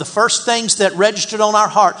 and one of the first things that registered on our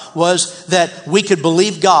heart was that we could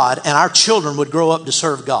believe God and our children would grow up to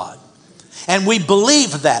serve God. And we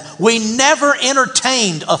believed that. We never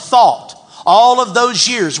entertained a thought. All of those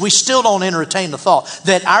years, we still don't entertain the thought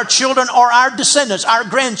that our children or our descendants, our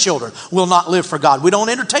grandchildren, will not live for God. We don't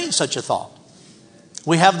entertain such a thought.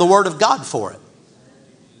 We have the Word of God for it.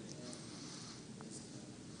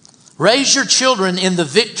 Raise your children in the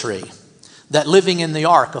victory that living in the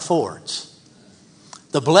ark affords.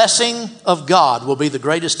 The blessing of God will be the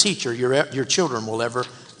greatest teacher your children will ever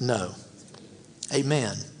know.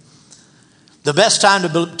 Amen. The best time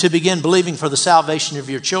to begin believing for the salvation of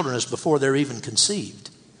your children is before they're even conceived.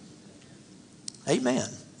 Amen.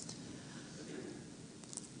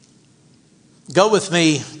 Go with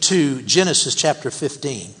me to Genesis chapter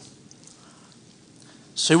 15.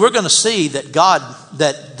 So we're going to see that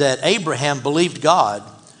that Abraham believed God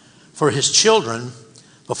for his children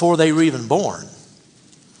before they were even born.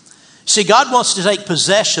 See, God wants to take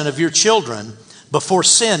possession of your children before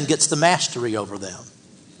sin gets the mastery over them.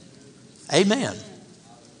 Amen.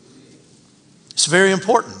 It's very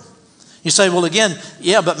important. You say, well, again,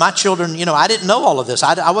 yeah, but my children, I didn't know all of this.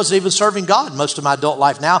 I wasn't even serving God most of my adult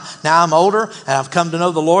life. Now I'm older and I've come to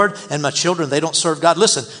know the Lord, and my children, they don't serve God.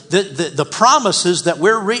 Listen, the promises that we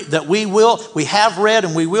have read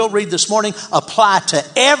and we will read this morning apply to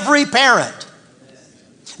every parent.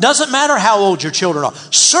 Doesn't matter how old your children are.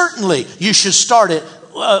 Certainly, you should start it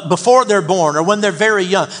before they're born or when they're very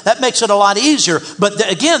young. That makes it a lot easier.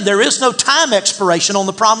 But again, there is no time expiration on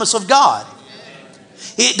the promise of God.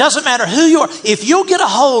 It doesn't matter who you are. If you'll get a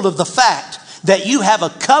hold of the fact that you have a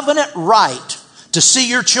covenant right to see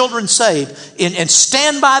your children saved and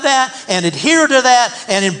stand by that and adhere to that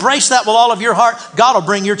and embrace that with all of your heart, God will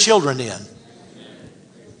bring your children in. I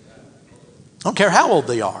don't care how old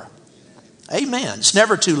they are. Amen. It's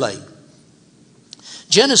never too late.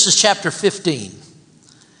 Genesis chapter 15.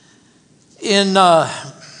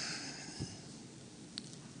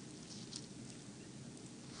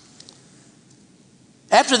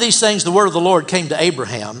 After these things, the word of the Lord came to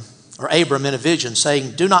Abram in a vision,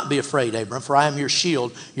 saying, do not be afraid, Abram, for I am your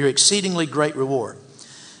shield, your exceedingly great reward.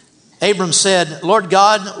 Abram said, Lord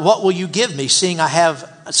God, what will you give me, seeing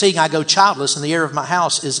I go childless, and the heir of my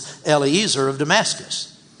house is Eliezer of Damascus?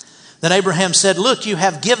 Then Abraham said, look, you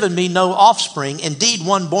have given me no offspring. Indeed,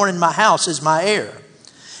 one born in my house is my heir.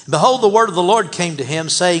 And behold, the word of the Lord came to him,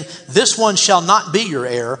 saying, this one shall not be your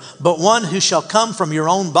heir, but one who shall come from your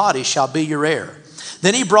own body shall be your heir.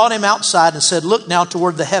 Then he brought him outside and said, look now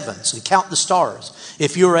toward the heavens and count the stars,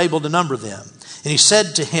 if you are able to number them. And he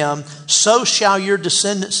said to him, so shall your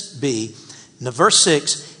descendants be. Now, verse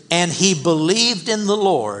 6, and he believed in the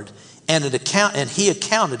Lord, and he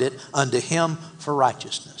accounted it unto him for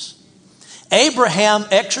righteousness. Abraham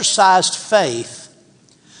exercised faith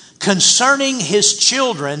concerning his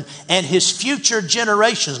children and his future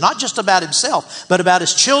generations, not just about himself, but about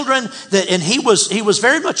his children. And he was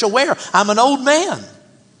very much aware, I'm an old man.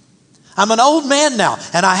 I'm an old man now,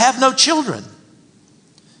 and I have no children.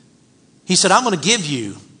 He said, I'm going to give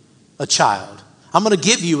you a child. I'm going to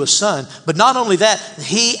give you a son. But not only that,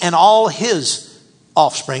 he and all his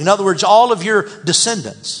offspring. In other words, all of your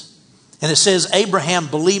descendants. And it says, Abraham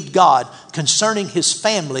believed God concerning his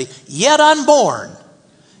family, yet unborn.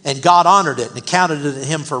 And God honored it and accounted it to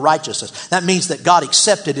him for righteousness. That means that God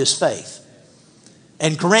accepted his faith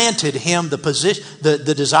and granted him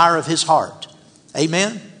the desire of his heart.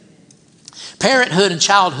 Amen? Parenthood and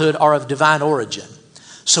childhood are of divine origin.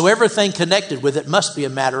 So everything connected with it must be a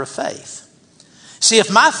matter of faith. See,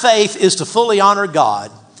 if my faith is to fully honor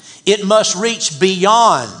God, it must reach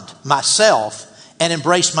beyond myself and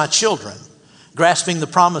embrace my children, grasping the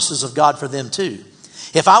promises of God for them too.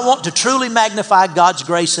 If I want to truly magnify God's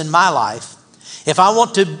grace in my life, if I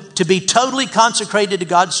want to be totally consecrated to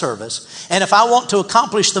God's service, and if I want to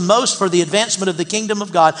accomplish the most for the advancement of the kingdom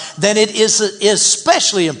of God, then it is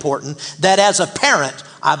especially important that as a parent,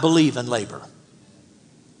 I believe and labor.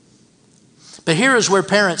 But here is where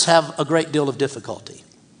parents have a great deal of difficulty.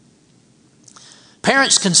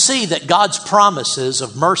 Parents can see that God's promises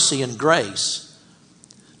of mercy and grace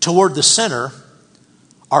toward the sinner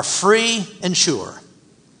are free and sure.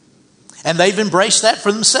 And they've embraced that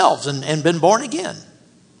for themselves and been born again.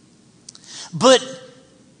 But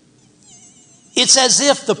it's as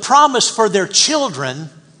if the promise for their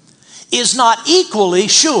children is not equally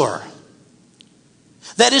sure.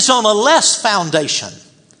 That it's on a less foundation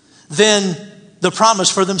than the promise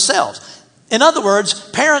for themselves. In other words,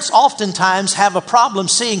 parents oftentimes have a problem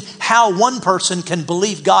seeing how one person can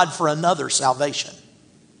believe God for another's salvation.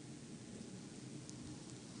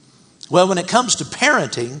 Well, when it comes to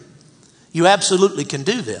parenting, you absolutely can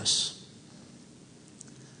do this.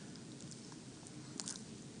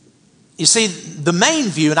 You see, the main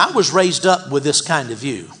view, and I was raised up with this kind of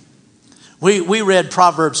view. We read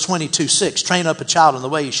Proverbs 22:6, train up a child in the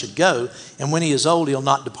way he should go, and when he is old, he'll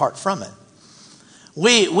not depart from it.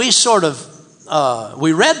 We read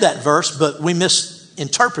that verse, but we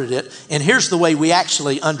misinterpreted it, and here's the way we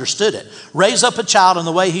actually understood it. Raise up a child in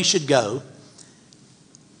the way he should go.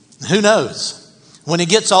 Who knows? When he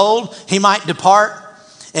gets old, he might depart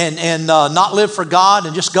and not live for God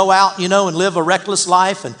and just go out, and live a reckless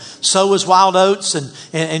life and sow his wild oats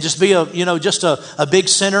and just be a big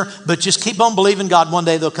sinner. But just keep on believing God. One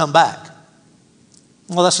day they'll come back.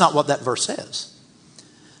 Well, that's not what that verse says.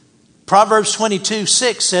 Proverbs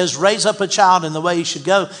 22:6 says, raise up a child in the way he should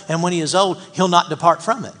go, and when he is old, he'll not depart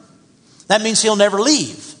from it. That means he'll never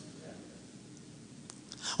leave.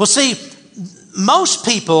 Well, see, most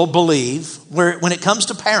people believe, when it comes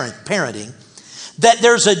to parenting, that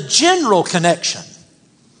there's a general connection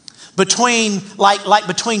between, like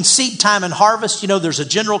between seed time and harvest. There's a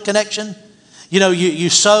general connection. You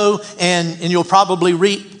sow and you'll probably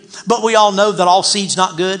reap. But we all know that all seed's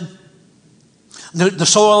not good. The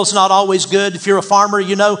soil is not always good. If you're a farmer,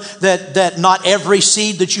 you know that not every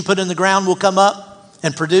seed that you put in the ground will come up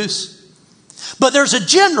and produce. But there's a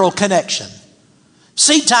general connection.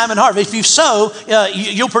 Seed time and harvest. If you sow,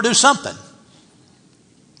 you'll produce something.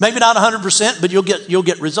 Maybe not 100%, but you'll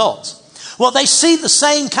get results. Well, they see the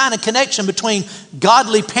same kind of connection between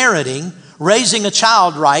godly parenting, raising a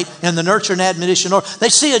child right, and the nurture and admonition. Or they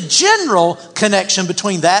see a general connection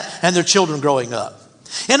between that and their children growing up.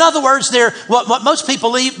 In other words, what most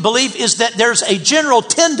people believe is that there's a general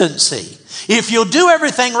tendency. If you'll do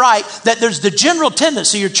everything right, that there's the general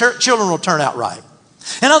tendency your children will turn out right.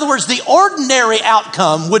 In other words, the ordinary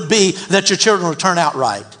outcome would be that your children will turn out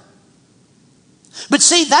right. But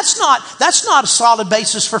see, that's not a solid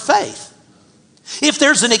basis for faith. If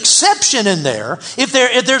there's an exception in there, if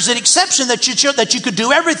there's an exception that you could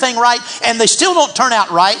do everything right and they still don't turn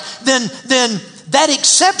out right, then that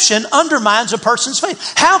exception undermines a person's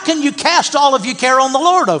faith. How can you cast all of your care on the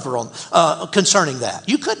Lord concerning that?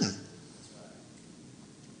 You couldn't.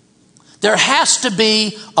 There has to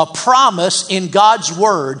be a promise in God's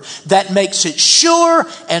word that makes it sure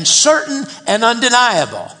and certain and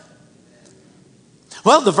undeniable.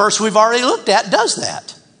 Well, the verse we've already looked at does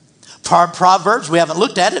that. Proverbs, we haven't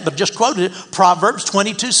looked at it, but just quoted it. Proverbs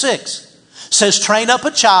 22:6 says, train up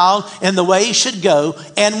a child in the way he should go,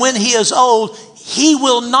 and when he is old, he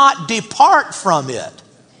will not depart from it.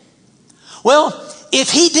 Well, if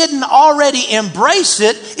he didn't already embrace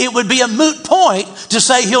it, it would be a moot point to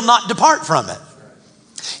say he'll not depart from it.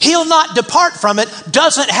 He'll not depart from it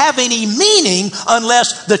doesn't have any meaning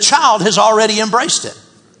unless the child has already embraced it.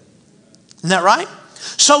 Isn't that right?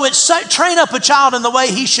 So it's train up a child in the way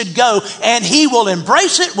he should go, and he will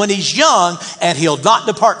embrace it when he's young, and he'll not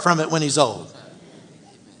depart from it when he's old.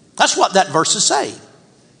 That's what that verse is saying.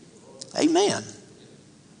 Amen.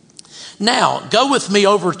 Now, go with me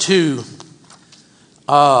over to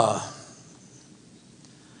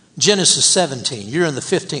Genesis 17. You're in the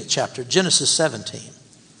 15th chapter, Genesis 17.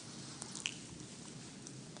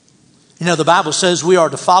 You know, the Bible says we are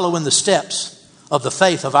to follow in the steps of the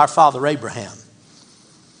faith of our father Abraham.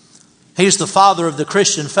 He's the father of the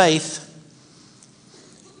Christian faith.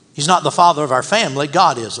 He's not the father of our family.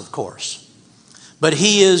 God is, of course. But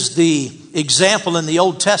he is the example in the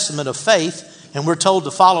Old Testament of faith, and we're told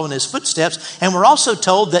to follow in his footsteps. And we're also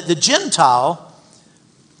told that the Gentile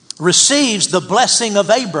receives the blessing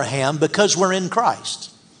of Abraham because we're in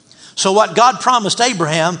Christ. So what God promised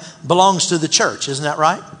Abraham belongs to the church. Isn't that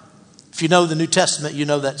right? If you know the New Testament, you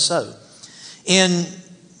know that's so. In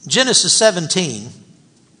Genesis 17,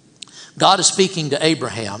 God is speaking to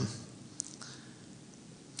Abraham.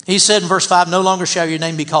 He said in verse 5, no longer shall your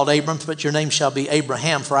name be called Abram, but your name shall be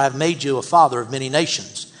Abraham, for I have made you a father of many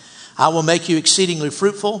nations. I will make you exceedingly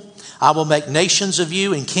fruitful. I will make nations of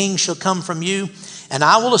you, and kings shall come from you. And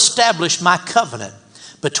I will establish my covenant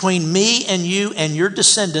between me and you and your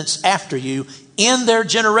descendants after you in their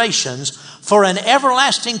generations for an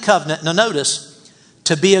everlasting covenant. Now notice,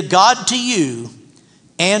 to be a God to you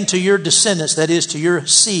and to your descendants, that is, to your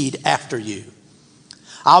seed after you.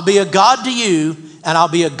 I'll be a God to you, and I'll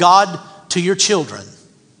be a God to your children.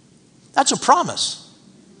 That's a promise.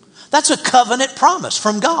 That's a covenant promise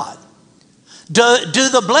from God. Do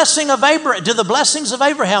the blessings of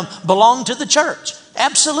Abraham belong to the church?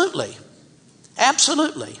 Absolutely.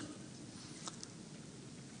 Absolutely.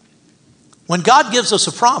 When God gives us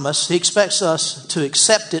a promise, he expects us to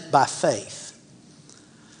accept it by faith.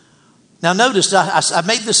 Now notice, I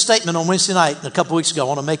made this statement on Wednesday night a couple weeks ago. I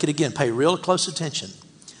want to make it again. Pay real close attention.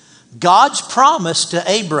 God's promise to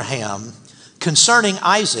Abraham concerning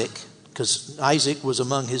Isaac, because Isaac was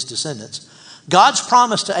among his descendants, God's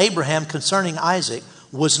promise to Abraham concerning Isaac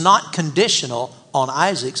was not conditional on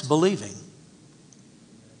Isaac's believing.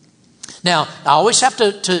 Now, I always have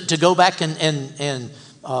to go back and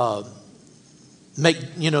make,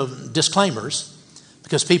 disclaimers,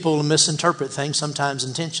 because people will misinterpret things sometimes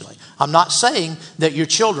intentionally. I'm not saying that your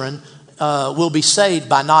children will be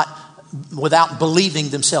saved without believing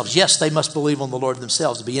themselves. Yes, they must believe on the Lord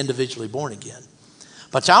themselves to be individually born again.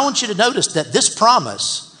 But I want you to notice that this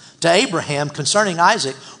promise to Abraham concerning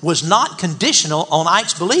Isaac was not conditional on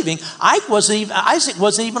Isaac's believing. Isaac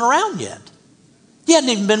wasn't even around yet. He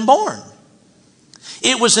hadn't even been born.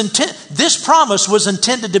 This promise was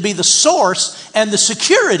intended to be the source and the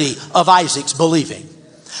security of Isaac's believing.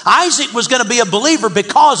 Isaac was going to be a believer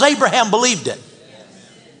because Abraham believed it.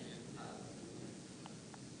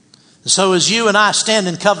 So as you and I stand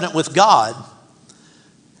in covenant with God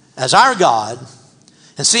as our God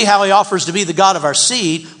and see how he offers to be the God of our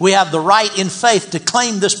seed, we have the right in faith to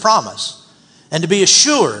claim this promise and to be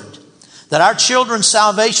assured that our children's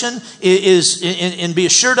salvation is and be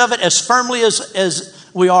assured of it as firmly as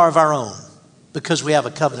we are of our own, because we have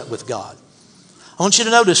a covenant with God. I want you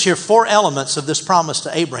to notice here 4 elements of this promise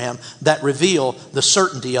to Abraham that reveal the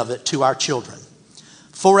certainty of it to our children.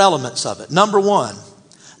 4 elements of it. Number 1,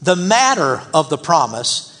 the matter of the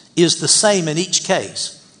promise is the same in each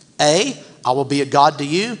case. A, I will be a God to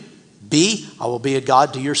you. B, I will be a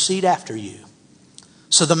God to your seed after you.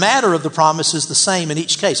 So the matter of the promise is the same in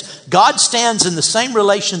each case. God stands in the same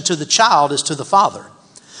relation to the child as to the father.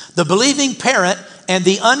 The believing parent and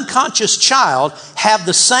the unconscious child have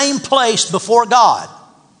the same place before God.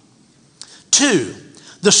 2,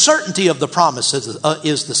 the certainty of the promise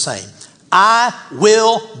is the same. I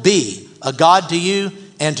will be a God to you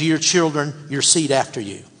and to your children, your seed after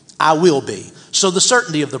you. I will be. So the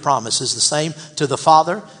certainty of the promise is the same to the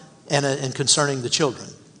father and concerning the children.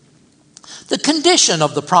 The condition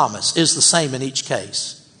of the promise is the same in each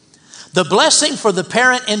case. The blessing for the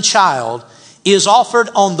parent and child is offered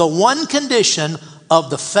on the one condition of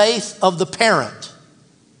the faith of the parent.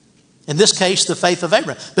 In this case, the faith of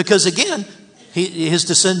Abraham. Because again, his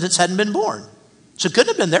descendants hadn't been born. So it couldn't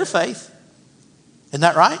have been their faith. Isn't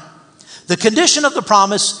that right? The condition of the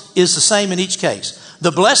promise is the same in each case.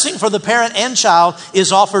 The blessing for the parent and child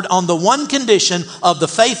is offered on the one condition of the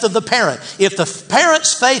faith of the parent. If the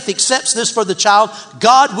parent's faith accepts this for the child,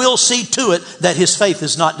 God will see to it that his faith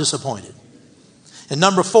is not disappointed. And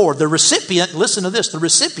number 4, the recipient, listen to this, the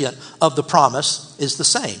recipient of the promise is the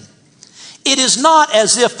same. It is not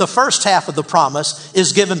as if the first half of the promise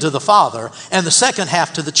is given to the father and the second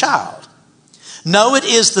half to the child. No, it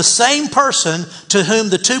is the same person to whom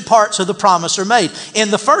the two parts of the promise are made. In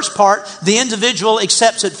the first part, the individual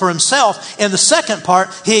accepts it for himself. In the second part,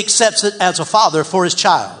 he accepts it as a father for his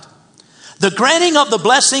child. The granting of the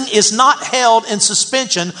blessing is not held in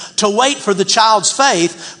suspension to wait for the child's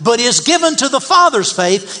faith, but is given to the father's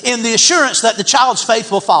faith in the assurance that the child's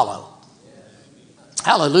faith will follow.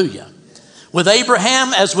 Hallelujah. With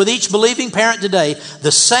Abraham, as with each believing parent today,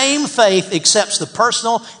 the same faith accepts the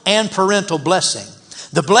personal and parental blessing.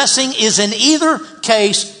 The blessing is in either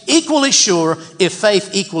case equally sure if faith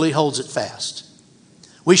equally holds it fast.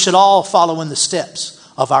 We should all follow in the steps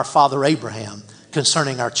of our father Abraham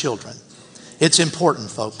concerning our children. It's important,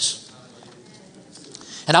 folks.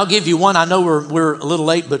 And I'll give you one. I know we're a little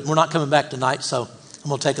late, but we're not coming back tonight, so I'm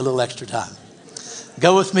going to take a little extra time.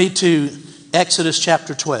 Go with me to Exodus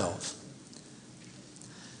chapter 12.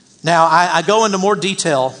 Now, I go into more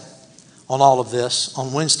detail on all of this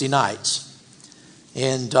on Wednesday nights.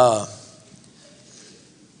 And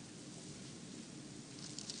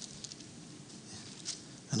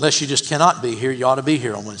unless you just cannot be here, you ought to be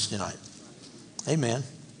here on Wednesday night. Amen.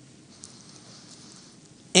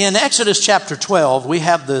 In Exodus chapter 12, we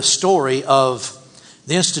have the story of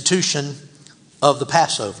the institution of the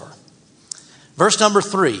Passover. Verse number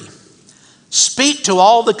 3. Speak to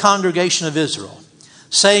all the congregation of Israel,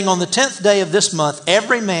 saying, on the 10th day of this month,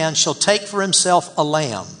 every man shall take for himself a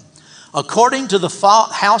lamb, according to the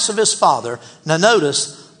house of his father. Now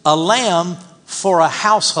notice, a lamb for a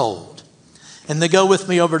household. And they go with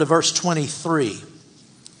me over to verse 23.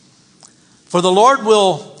 For the Lord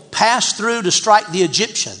will pass through to strike the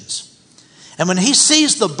Egyptians. And when he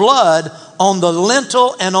sees the blood on the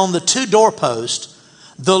lintel and on the two doorposts,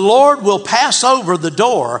 the Lord will pass over the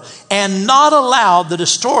door and not allow the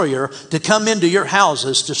destroyer to come into your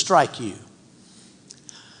houses to strike you.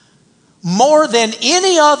 More than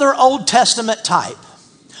any other Old Testament type,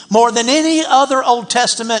 more than any other Old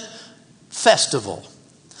Testament festival,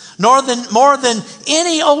 more than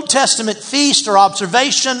any Old Testament feast or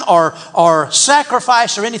observation or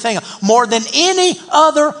sacrifice or anything, more than any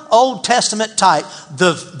other Old Testament type,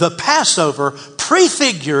 the Passover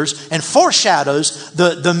prefigures and foreshadows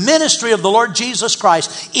the ministry of the Lord Jesus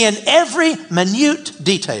Christ in every minute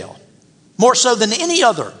detail, more so than any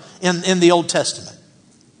other in the Old Testament.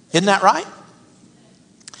 Isn't that right?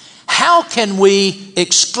 How can we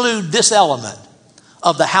exclude this element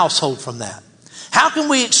of the household from that? How can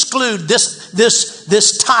we exclude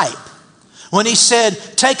this type when he said,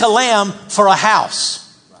 take a lamb for a house?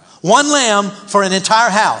 One lamb for an entire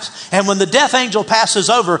house. And when the death angel passes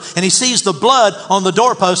over and he sees the blood on the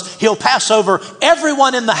doorpost, he'll pass over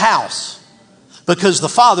everyone in the house because the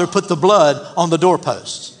Father put the blood on the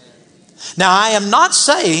doorposts. Now, I am not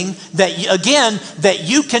saying that, again, that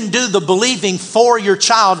you can do the believing for your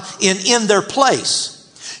child in their place.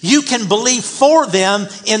 You can believe for them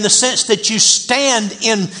in the sense that you stand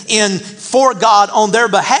in for God on their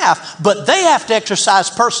behalf, but they have to exercise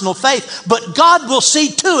personal faith. But God will see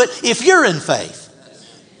to it if you're in faith.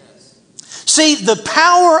 See, the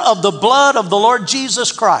power of the blood of the Lord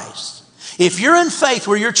Jesus Christ. If you're in faith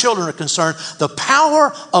where your children are concerned, the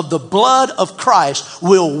power of the blood of Christ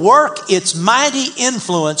will work its mighty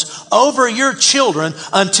influence over your children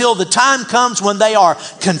until the time comes when they are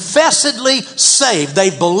confessedly saved. They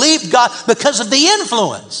believe God because of the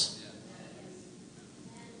influence.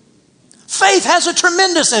 Faith has a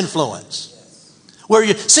tremendous influence. Where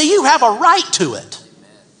you have a right to it.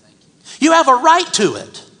 You have a right to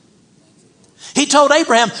it. He told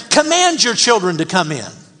Abraham, command your children to come in.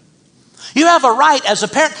 You have a right as a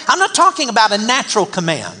parent. I'm not talking about a natural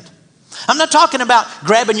command. I'm not talking about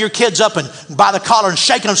grabbing your kids up and by the collar and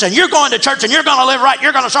shaking them saying, you're going to church and you're going to live right.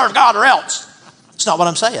 You're going to serve God or else. That's not what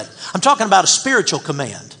I'm saying. I'm talking about a spiritual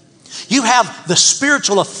command. You have the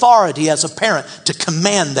spiritual authority as a parent to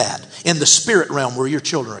command that in the spirit realm where your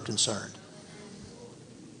children are concerned.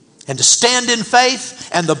 And to stand in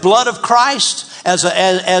faith, and the blood of Christ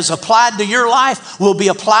as applied to your life will be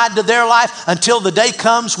applied to their life until the day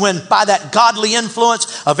comes when, by that godly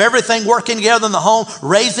influence of everything working together in the home,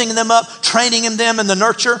 raising them up, training them in the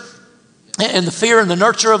nurture, and the fear and the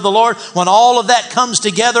nurture of the Lord, when all of that comes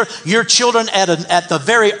together, your children at the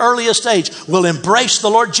very earliest age will embrace the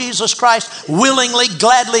Lord Jesus Christ willingly,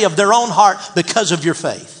 gladly of their own heart because of your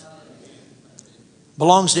faith.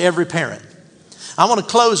 Belongs to every parent. I want to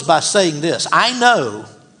close by saying this. I know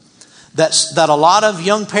that a lot of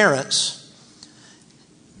young parents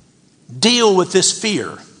deal with this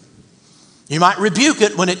fear. You might rebuke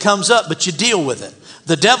it when it comes up, but you deal with it.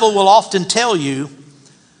 The devil will often tell you,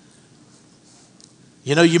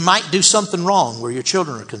 you might do something wrong where your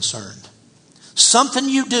children are concerned. Something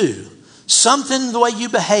you do, something the way you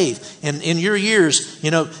behave in your years,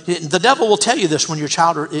 the devil will tell you this when your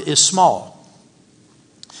child is small.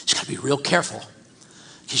 You got to be real careful.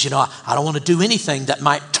 Because, I don't want to do anything that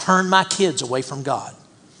might turn my kids away from God.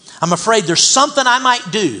 I'm afraid there's something I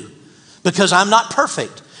might do because I'm not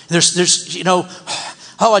perfect. There's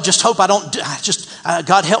I just hope I don't,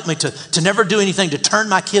 God help me to never do anything to turn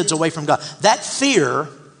my kids away from God. That fear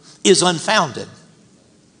is unfounded.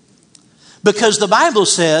 Because the Bible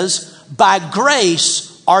says, by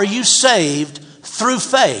grace are you saved through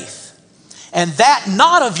faith. And that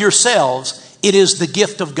not of yourselves, it is the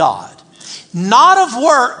gift of God. Not of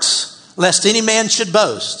works, lest any man should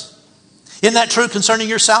boast. Isn't that true concerning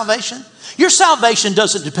your salvation? Your salvation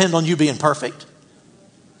doesn't depend on you being perfect.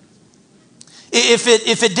 If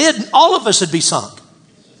it did, all of us would be sunk.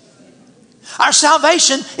 Our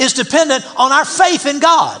salvation is dependent on our faith in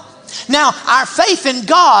God. Now, our faith in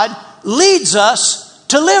God leads us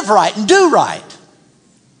to live right and do right.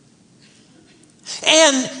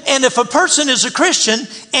 And if a person is a Christian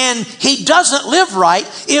and he doesn't live right,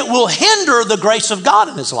 it will hinder the grace of God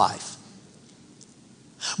in his life.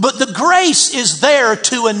 But the grace is there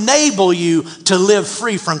to enable you to live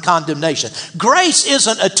free from condemnation. Grace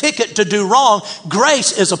isn't a ticket to do wrong.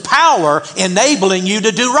 Grace is a power enabling you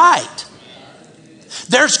to do right.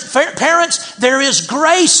 Parents, there is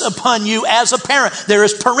grace upon you as a parent. There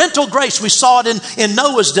is parental grace. We saw it in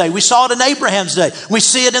Noah's day. We saw it in Abraham's day. We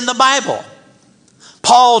see it in the Bible.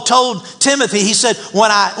 Paul told Timothy, he said, when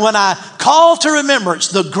I call to remembrance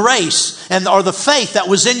the grace or the faith that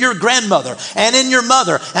was in your grandmother and in your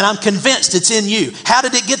mother, and I'm convinced it's in you. How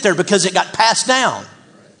did it get there? Because it got passed down.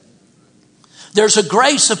 There's a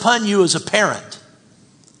grace upon you as a parent.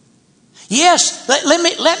 Yes, let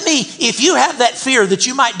me, if you have that fear that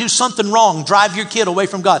you might do something wrong, drive your kid away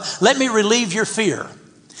from God, let me relieve your fear.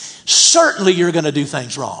 Certainly you're going to do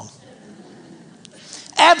things wrong.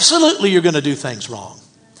 Absolutely you're going to do things wrong.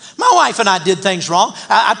 My wife and I did things wrong.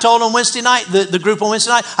 I told on Wednesday night, the group on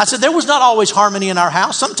Wednesday night, I said there was not always harmony in our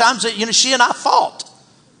house. Sometimes she and I fought.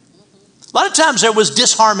 A lot of times there was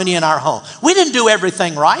disharmony in our home. We didn't do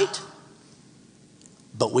everything right,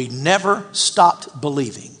 but we never stopped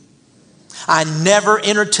believing. I never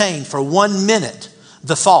entertained for 1 minute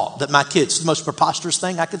the thought that my kids, the most preposterous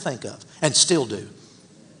thing I could think of, and still do.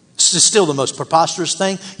 It's still the most preposterous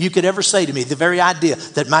thing you could ever say to me. The very idea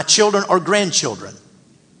that my children or grandchildren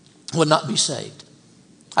would not be saved.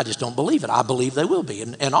 I just don't believe it. I believe they will be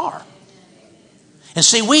and are. And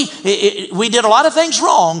see, we did a lot of things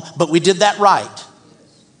wrong, but we did that right.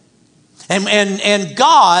 And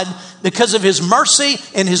God, because of His mercy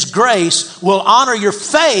and His grace, will honor your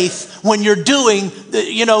faith when you're doing,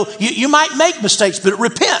 you might make mistakes, but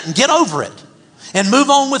repent and get over it and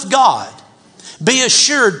move on with God. Be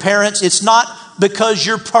assured, parents, it's not because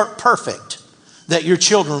you're perfect that your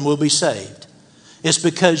children will be saved. It's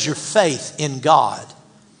because your faith in God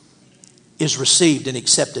is received and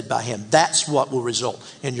accepted by Him. That's what will result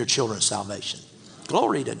in your children's salvation.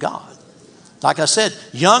 Glory to God. Like I said,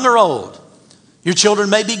 young or old, your children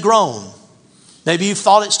may be grown. Maybe you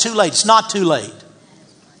thought it's too late. It's not too late.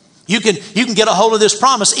 You can get a hold of this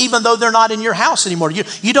promise even though they're not in your house anymore.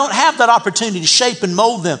 You don't have that opportunity to shape and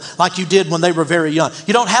mold them like you did when they were very young.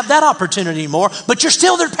 You don't have that opportunity anymore, but you're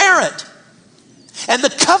still their parent. And the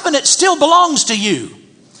covenant still belongs to you.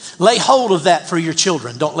 Lay hold of that for your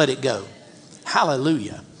children. Don't let it go.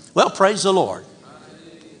 Hallelujah. Well, praise the Lord.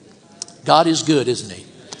 God is good, isn't He?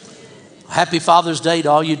 Happy Father's Day to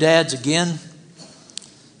all you dads again.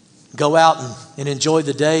 Go out and enjoy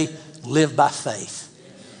the day. Live by faith.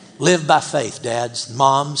 Live by faith, dads,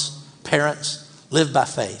 moms, parents. Live by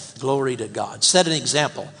faith. Glory to God. Set an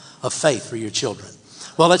example of faith for your children.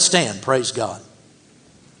 Well, let's stand. Praise God.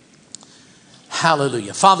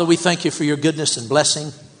 Hallelujah. Father, we thank you for your goodness and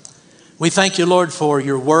blessing. We thank you, Lord, for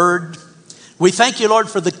your word. We thank you, Lord,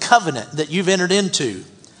 for the covenant that you've entered into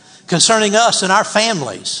concerning us and our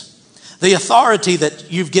families. The authority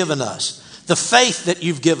that you've given us. The faith that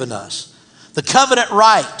you've given us. The covenant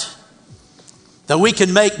right that we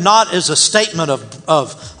can make not as a statement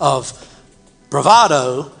of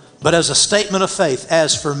bravado, but as a statement of faith,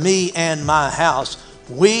 as for me and my house,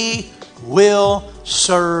 we will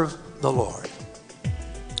serve the Lord.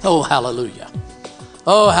 Oh, hallelujah.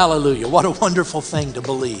 Oh, hallelujah. What a wonderful thing to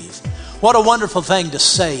believe. What a wonderful thing to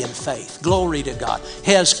say in faith. Glory to God.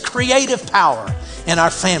 He has creative power in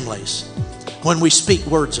our families when we speak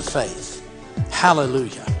words of faith.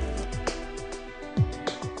 Hallelujah.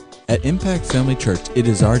 At Impact Family Church, it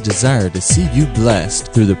is our desire to see you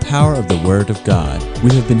blessed through the power of the Word of God.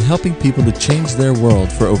 We have been helping people to change their world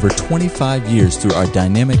for over 25 years through our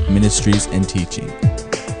dynamic ministries and teaching.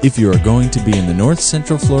 If you are going to be in the North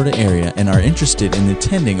Central Florida area and are interested in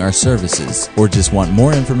attending our services, or just want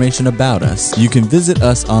more information about us, you can visit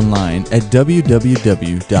us online at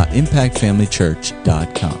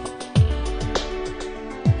www.impactfamilychurch.com.